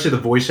strong. I would say the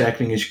voice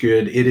acting is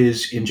good. It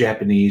is in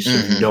Japanese, so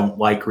if you don't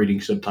like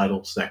reading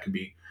subtitles, that could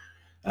be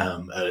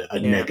a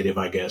negative,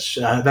 I guess.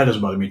 That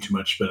doesn't bother me too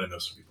much, but I know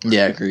some people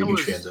are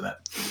huge fans of that.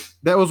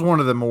 That was one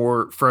of the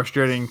more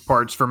frustrating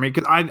parts for me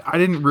because I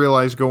didn't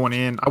realize going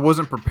in, I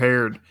wasn't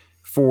prepared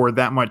for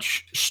that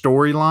much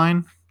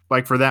storyline,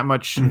 like for that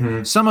much.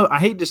 I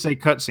hate to say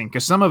cutscene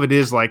because some of it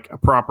is like a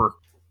proper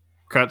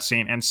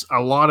cutscene, and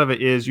a lot of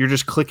it is you're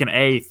just clicking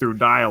A through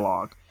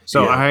dialogue.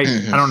 So I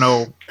don't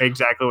know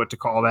exactly what to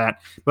call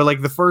that, but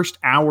like the first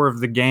hour of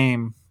the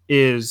game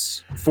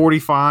is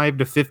 45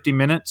 to 50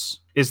 minutes.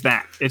 Is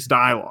that it's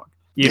dialogue,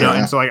 you know?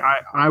 And so like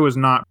I was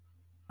not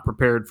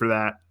prepared for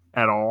that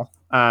at all.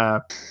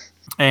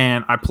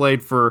 and I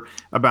played for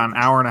about an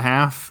hour and a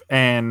half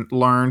and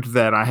learned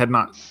that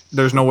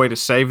there's no way to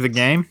save the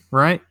game,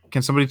 right?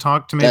 Can somebody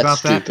talk to me That's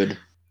about that? stupid.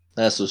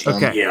 That's what's dumb.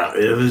 Okay. Yeah,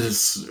 it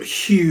was a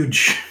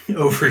huge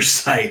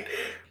oversight,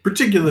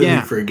 particularly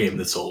Yeah. for a game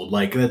that's old.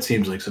 Like, that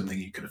seems like something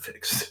you could have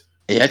fixed.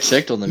 Yeah, I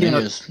checked on the Yeah.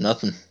 menus.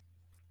 Nothing.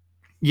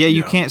 Yeah,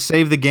 you Yeah. can't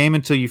save the game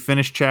until you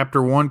finish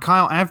chapter 1.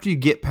 Kyle, after you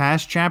get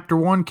past chapter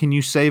 1, can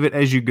you save it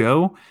as you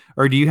go?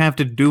 Or do you have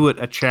to do it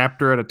a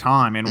chapter at a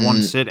time in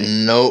one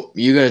sitting? Nope.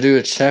 You gotta do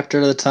a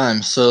chapter at a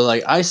time. So,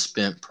 like, I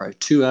spent probably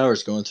 2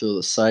 hours going through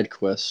the side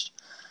quest.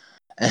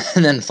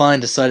 And then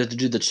finally decided to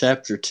do the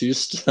chapter 2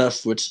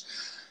 stuff, which,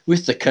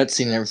 with the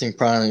cutscene and everything,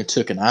 probably only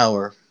took an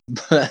hour.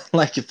 But,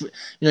 like, if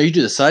you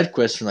do the side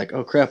quest, and you're like,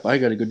 oh crap, I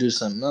gotta go do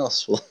something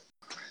else. Well,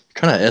 you're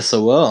kind of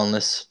SOL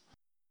unless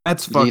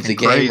That's you fucking leave the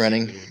crazy. game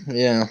running.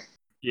 Yeah.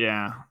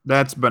 Yeah,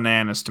 that's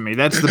bananas to me.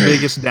 That's the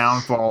biggest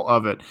downfall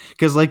of it.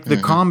 Because, like, the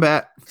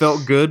combat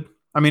felt good.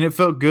 I mean, it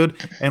felt good.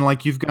 And,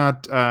 like, you've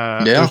got,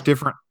 there's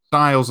different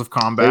styles of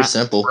combat. Very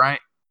simple. Right?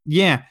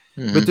 Yeah.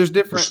 Mhm. But there's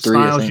different There's 3,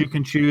 I styles think. you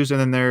can choose. And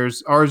then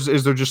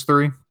is there just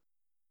 3?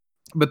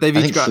 But they've I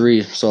each think got 3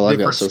 is all I've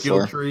got different so skill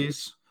far.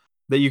 trees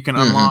that you can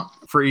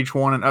unlock for each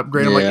one and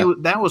upgrade them. Yeah.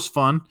 Like, that was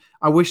fun.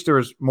 I wish there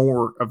was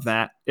more of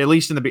that, at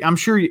least in the I'm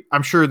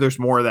sure there's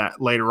more of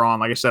that later on.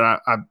 Like I said,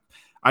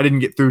 I didn't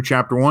get through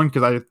chapter 1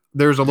 because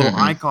there's a little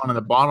icon in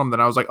the bottom that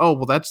I was like, oh,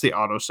 well, that's the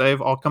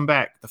autosave. I'll come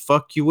back. The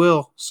fuck you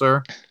will,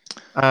 sir.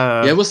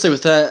 Yeah, I will say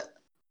with that,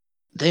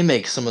 they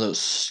make some of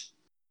those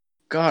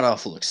god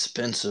awful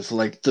expensive.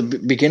 Like the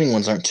beginning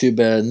ones aren't too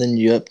bad, and then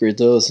you upgrade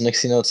those. And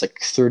next thing you know, it's like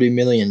 30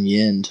 million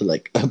yen to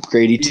like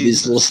upgrade each of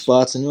these little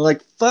spots, and you're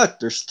like, "Fuck!"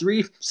 There's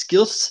 3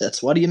 skill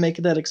sets. Why do you make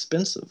it that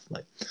expensive?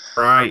 Like,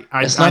 right?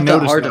 It's not that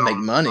noticed hard to that make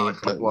on money, Sonic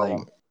but level.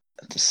 like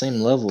at the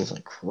same level, it's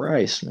like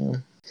Christ,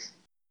 man.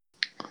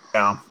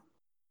 Yeah.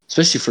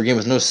 Especially for a game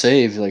with no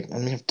save, like I'm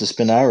gonna have to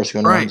spend hours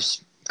going around Right.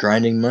 just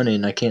grinding money,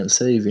 and I can't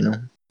save.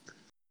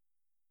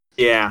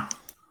 Yeah.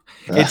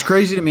 It's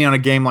crazy to me on a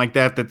game like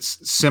that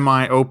that's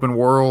semi-open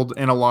world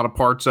in a lot of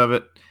parts of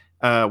it.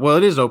 Well,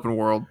 it is open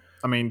world.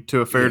 I mean,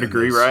 to a fair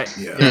degree, right?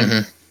 Yeah.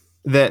 And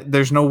that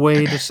there's no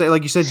way to say,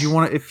 like you said,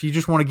 if you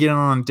just want to get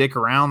on and dick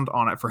around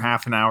on it for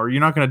half an hour,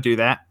 you're not going to do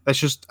that. That's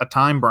just a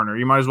time burner.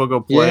 You might as well go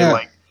play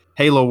like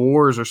Halo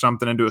Wars or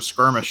something and do a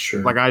skirmish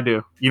like I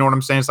do. You know what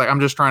I'm saying? It's like I'm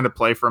just trying to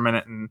play for a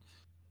minute and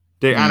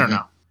I don't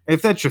know.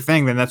 If that's your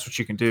thing, then that's what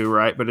you can do,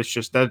 right? But it's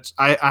just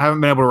I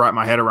haven't been able to wrap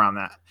my head around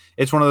that.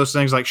 It's one of those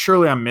things like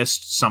surely I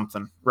missed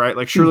something, right?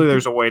 Like surely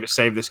there's a way to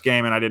save this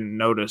game and I didn't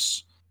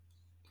notice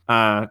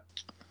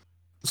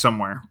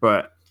somewhere.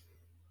 But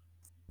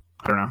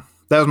I don't know.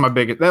 That was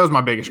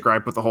my biggest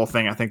gripe with the whole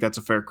thing. I think that's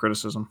a fair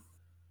criticism.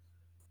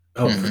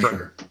 Oh, for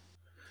sure.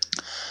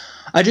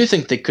 I do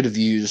think they could have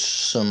used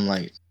some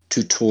like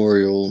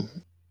tutorial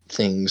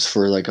things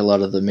for like a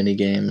lot of the mini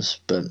games,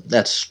 but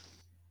that's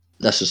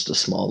just a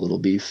small little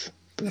beef.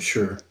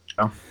 Sure.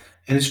 Oh.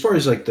 And as far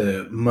as like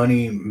the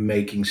money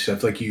making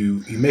stuff, like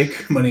you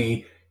make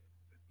money,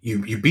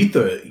 you beat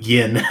the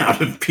yen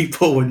out of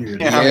people when you're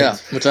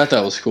Which I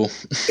thought was cool.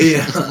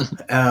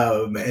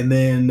 And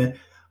then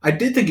I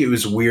did think it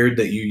was weird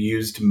that you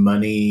used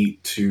money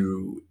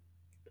to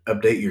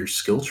update your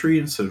skill tree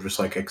instead of just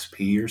like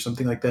XP or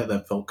something like that.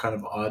 That felt kind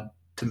of odd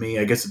to me.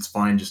 I guess it's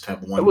fine just to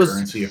have one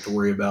currency you have to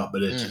worry about,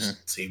 but it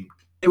just seemed.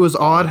 It was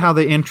odd how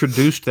they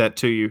introduced that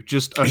to you.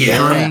 Just a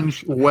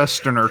strange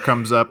Westerner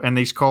comes up, and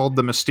he's called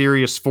the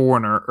Mysterious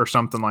Foreigner or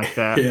something like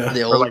that.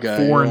 The or old like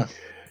guy.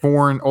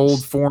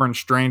 Foreign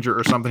stranger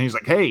or something. He's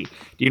like, "Hey, do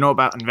you know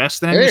about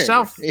investing in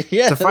yourself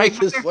to fight?"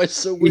 His voice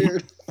so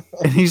weird.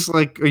 And he's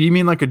like, "Oh, you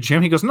mean like a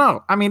gym?" He goes,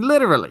 "No, I mean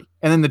literally."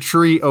 And then the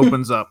tree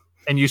opens up,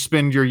 and you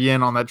spend your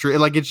yen on that tree.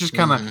 Like it's just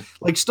kind of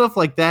like stuff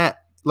like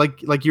that.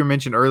 Like you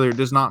mentioned earlier,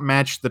 does not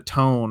match the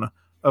tone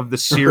of the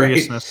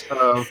seriousness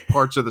of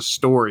parts of the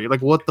story.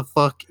 Like what the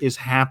fuck is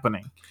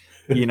happening,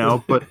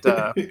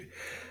 but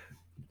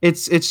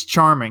it's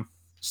charming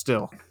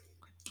still.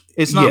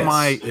 It's not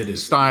my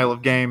style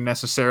of game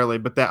necessarily,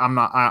 but that I'm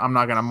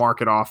not going to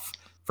mark it off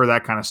for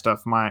that kind of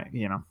stuff.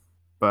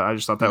 But I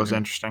just thought that was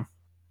interesting.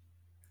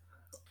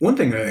 One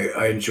thing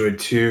I enjoyed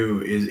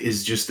too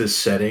is just this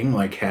setting,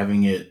 like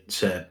having it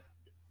set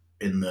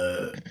in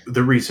the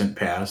recent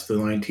past, the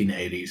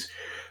 1980s.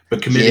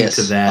 But committing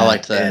to that, I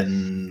liked that.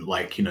 And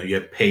like you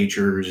have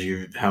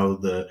pagers, how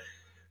the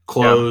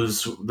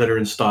clothes that are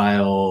in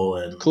style,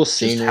 and cool just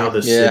scenery. how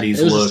the cities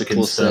it was look just a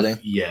cool and stuff. setting.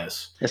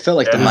 Yes, it felt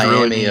like the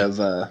Miami really of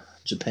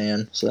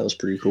Japan, so that was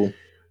pretty cool.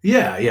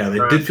 Yeah,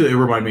 it did feel. It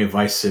reminded me of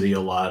Vice City a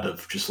lot,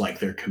 of just like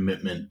their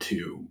commitment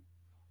to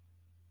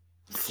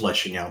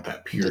fleshing out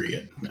that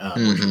period,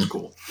 which was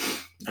cool.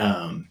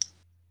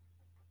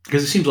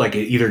 Because it seems like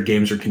either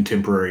games are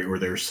contemporary or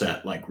they're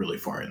set like really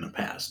far in the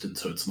past, and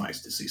so it's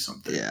nice to see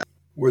something. Yeah.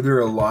 Were there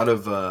a lot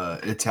of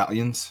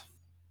Italians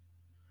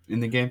in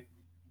the game?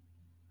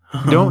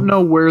 Don't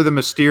know where the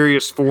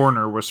Mysterious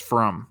Foreigner was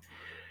from,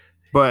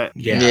 but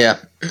he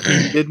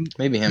didn't.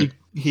 Maybe him.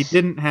 He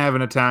didn't have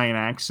an Italian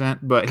accent,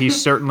 but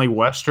he's certainly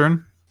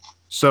Western,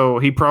 so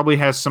he probably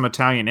has some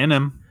Italian in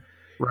him.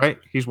 right?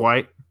 He's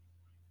white.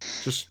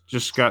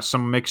 Just got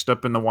some mixed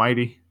up in the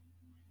whitey.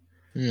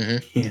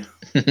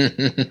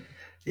 Mm-hmm.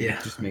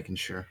 Yeah. Just making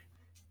sure.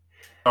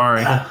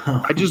 Sorry,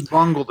 I just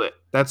bungled it.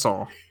 That's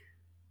all.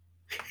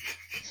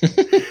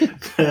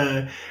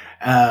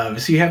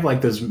 So you have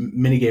like those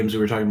mini games we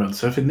were talking about and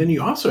stuff, and then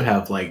you also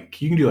have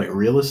like you can do like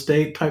real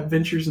estate type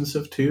ventures and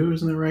stuff too.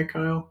 Isn't that right,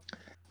 Kyle?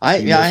 I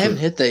You mess haven't with-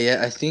 hit that yet.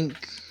 I think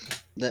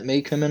that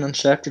may come in on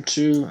chapter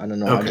 2. I don't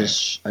know. Okay.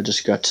 I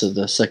just got to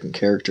the second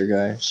character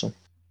guy. So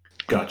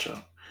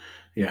Gotcha.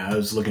 Yeah, I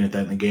was looking at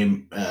that in the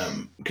game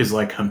because,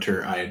 like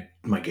Hunter,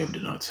 my game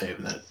did not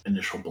save that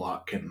initial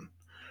block, and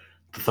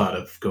the thought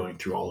of going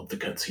through all of the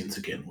cutscenes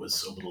again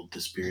was a little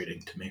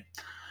dispiriting to me.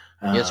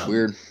 yeah, it's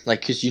weird.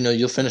 Like, cause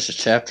you'll finish a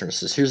chapter and it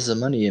says, "Here's the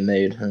money you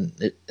made," and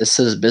it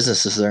says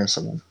business is there, and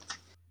someone,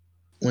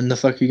 when the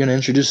fuck are you gonna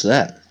introduce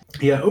that?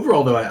 Yeah,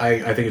 overall though,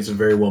 I think it's a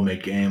very well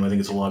made game. I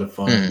think it's a lot of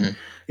fun. Mhm.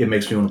 It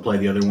makes me want to play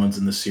the other ones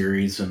in the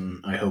series,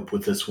 and I hope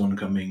with this one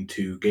coming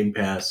to Game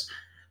Pass,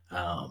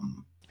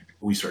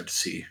 we start to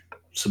see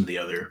some of the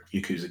other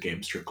Yakuza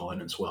games trickle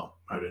in as well.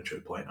 I would enjoy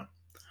playing them.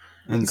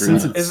 And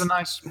Agreed. since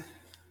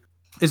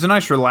It's a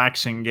nice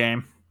relaxing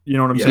game. You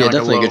know what I'm Yeah, saying? Yeah, Like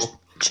definitely a a low,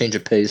 good change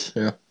of pace.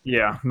 Yeah,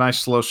 yeah,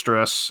 nice low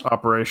stress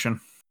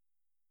operation.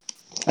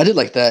 I did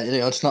like that.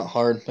 It's not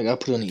hard. Like I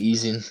put it on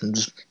easy and I'm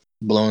just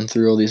blowing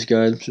through all these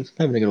guys, just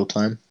having a good old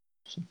time.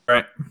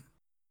 Right.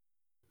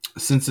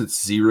 since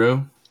it's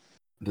 0,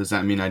 does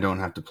that mean I don't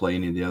have to play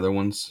any of the other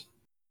ones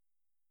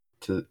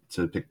to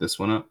pick this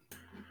one up?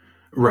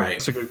 Right.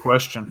 That's a good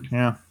question.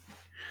 Yeah.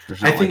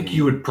 There's I not think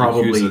you would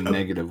probably-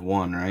 Yakuza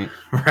 -1, right?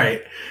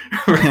 Right.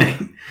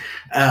 Right.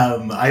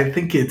 I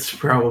think it's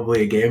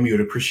probably a game you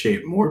would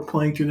appreciate more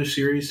playing through the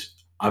series.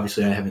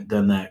 Obviously, I haven't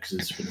done that because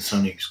it's been a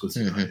Sony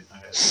exclusive. Mhm. I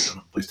haven't done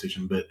on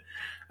PlayStation, but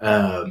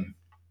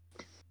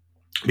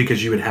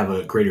because you would have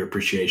a greater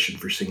appreciation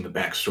for seeing the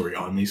backstory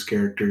on these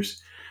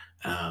characters.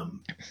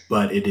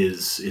 But it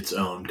is its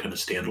own kind of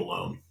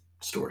standalone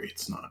story.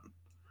 It's not.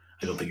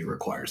 I don't think it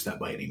requires that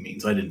by any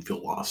means. I didn't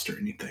feel lost or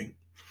anything.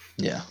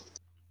 Yeah,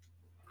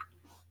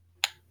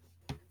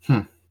 Okay.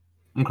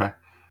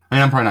 I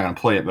mean, I'm probably not going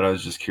to play it, but I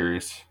was just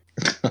curious.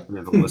 We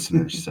have the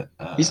listeners.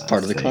 he's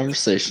part of the sake.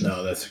 conversation.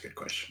 No, that's a good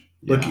question.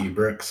 Look at Yeah. you,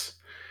 Brooks.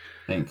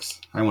 Thanks.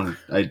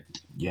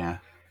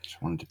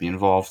 Just wanted to be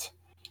involved.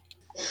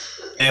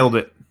 Nailed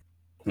it.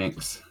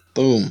 Thanks.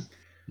 Boom.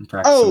 I'm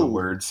practicing Oh. the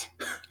words.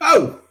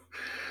 Oh.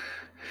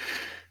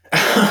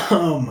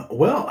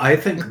 Well, I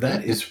think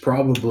that is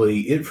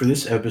probably it for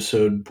this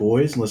episode,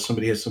 boys. Unless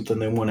somebody has something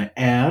they want to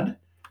add.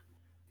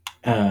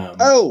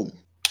 Oh,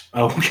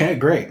 Okay,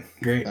 great.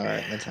 all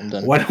right. I'm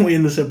done. Why don't we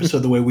end this episode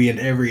the way we end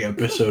every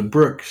episode?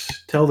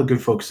 Brooks, tell the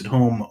good folks at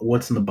home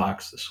what's in the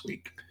box this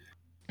week.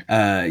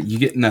 You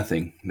get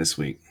nothing this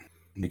week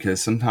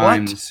because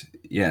sometimes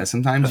I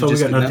sometimes thought you we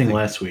just got get nothing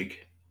last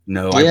week.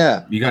 No,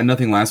 Yeah. you got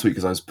nothing last week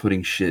because I was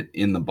putting shit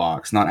in the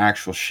box, not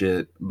actual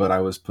shit, but I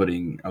was going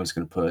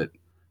to put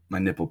my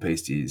nipple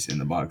pasties in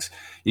the box.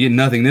 You get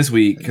nothing this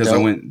week because I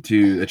Nope. went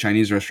to a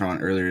Chinese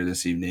restaurant earlier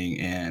this evening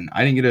and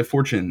I didn't get a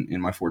fortune in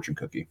my fortune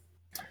cookie.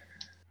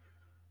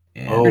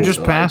 And Oh, You're just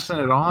so- passing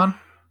it on.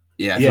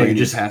 yeah, I Yeah, feel like you I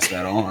just just- pass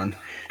that on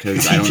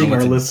because I don't know Teaching what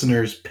our to.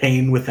 listeners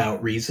pain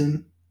without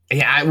reason.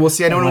 Yeah, I don't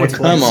know my what to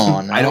class. Come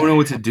on. I don't now. know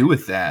what to do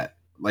with that.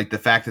 Like the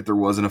fact that there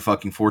wasn't a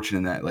fucking fortune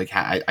in that. Like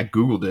I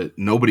googled it.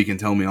 Nobody can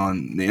tell me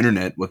on the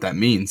internet what that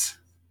means.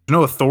 There's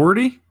no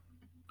authority.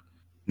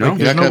 No, Like,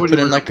 You're there's not gonna nobody put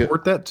to in, like, a-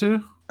 report that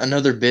to.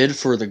 Another bid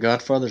for the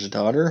Godfather's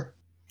daughter?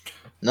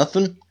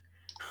 Nothing?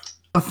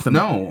 Nothing.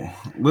 no.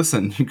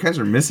 Listen, you guys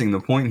are missing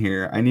the point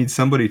here. I need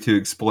somebody to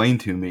explain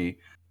to me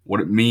what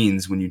it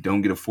means when you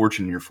don't get a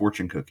fortune in your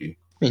fortune cookie.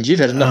 Means you've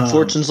had enough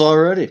fortunes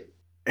already.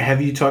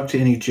 Have you talked to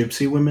any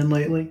gypsy women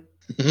lately?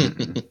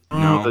 Mm-mm. Oh,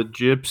 No. the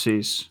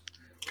gypsies.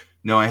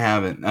 No, I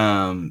haven't.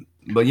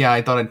 But yeah,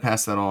 I thought I'd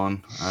pass that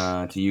on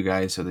to you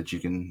guys so that you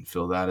can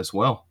fill that as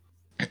well.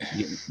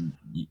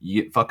 You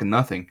get fucking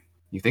nothing.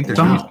 You think there's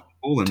gonna be Wow. something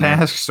cool in there,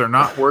 Tasks are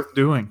not worth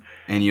doing.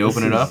 and you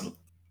open it up,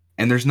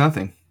 and there's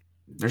nothing.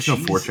 There's no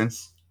fortune.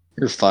 Jesus.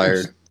 You're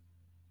fired.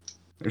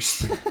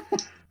 There's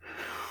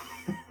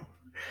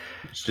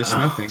just Oh.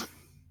 nothing.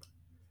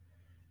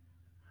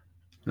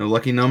 No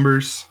lucky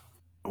numbers.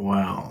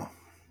 Wow.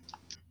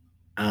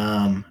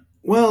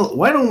 Well,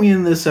 why don't we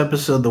end this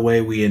episode the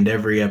way we end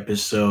every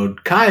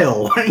episode?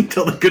 Kyle, why don't you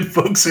tell the good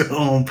folks at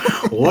home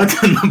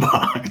what's in the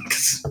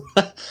box?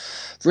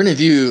 For any of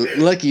you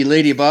lucky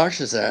lady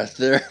boxers out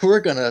there,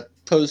 we're going to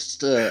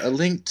post a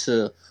link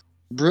to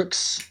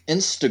Brooks'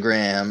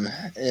 Instagram.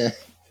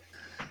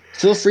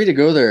 Feel free to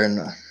go there and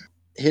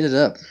hit it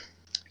up.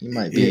 You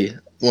might be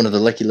one of the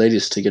lucky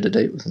ladies to get a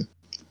date with him.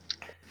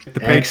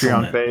 The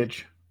Excellent. Patreon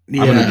page. I'm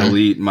gonna Yeah.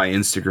 delete my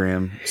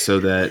Instagram so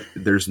that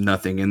there's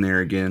nothing in there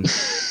again.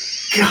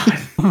 God.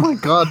 Oh my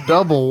god,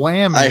 double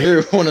whammy. I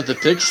hear one of the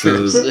So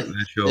pictures that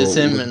you'll is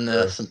him look-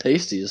 and some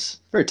pasties.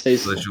 Very so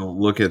tasteful. that you'll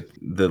look at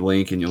the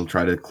link and you'll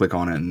try to click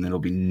on it and it'll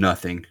be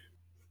nothing.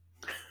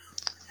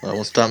 Well, it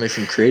won't stop me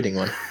from creating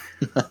one.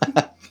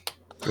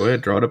 Go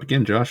ahead, draw it up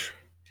again, Josh.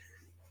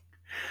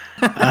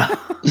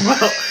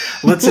 Well,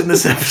 let's end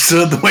this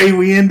episode the way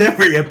we end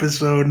every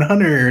episode.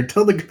 Hunter,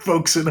 tell the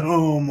folks at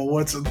home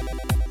what's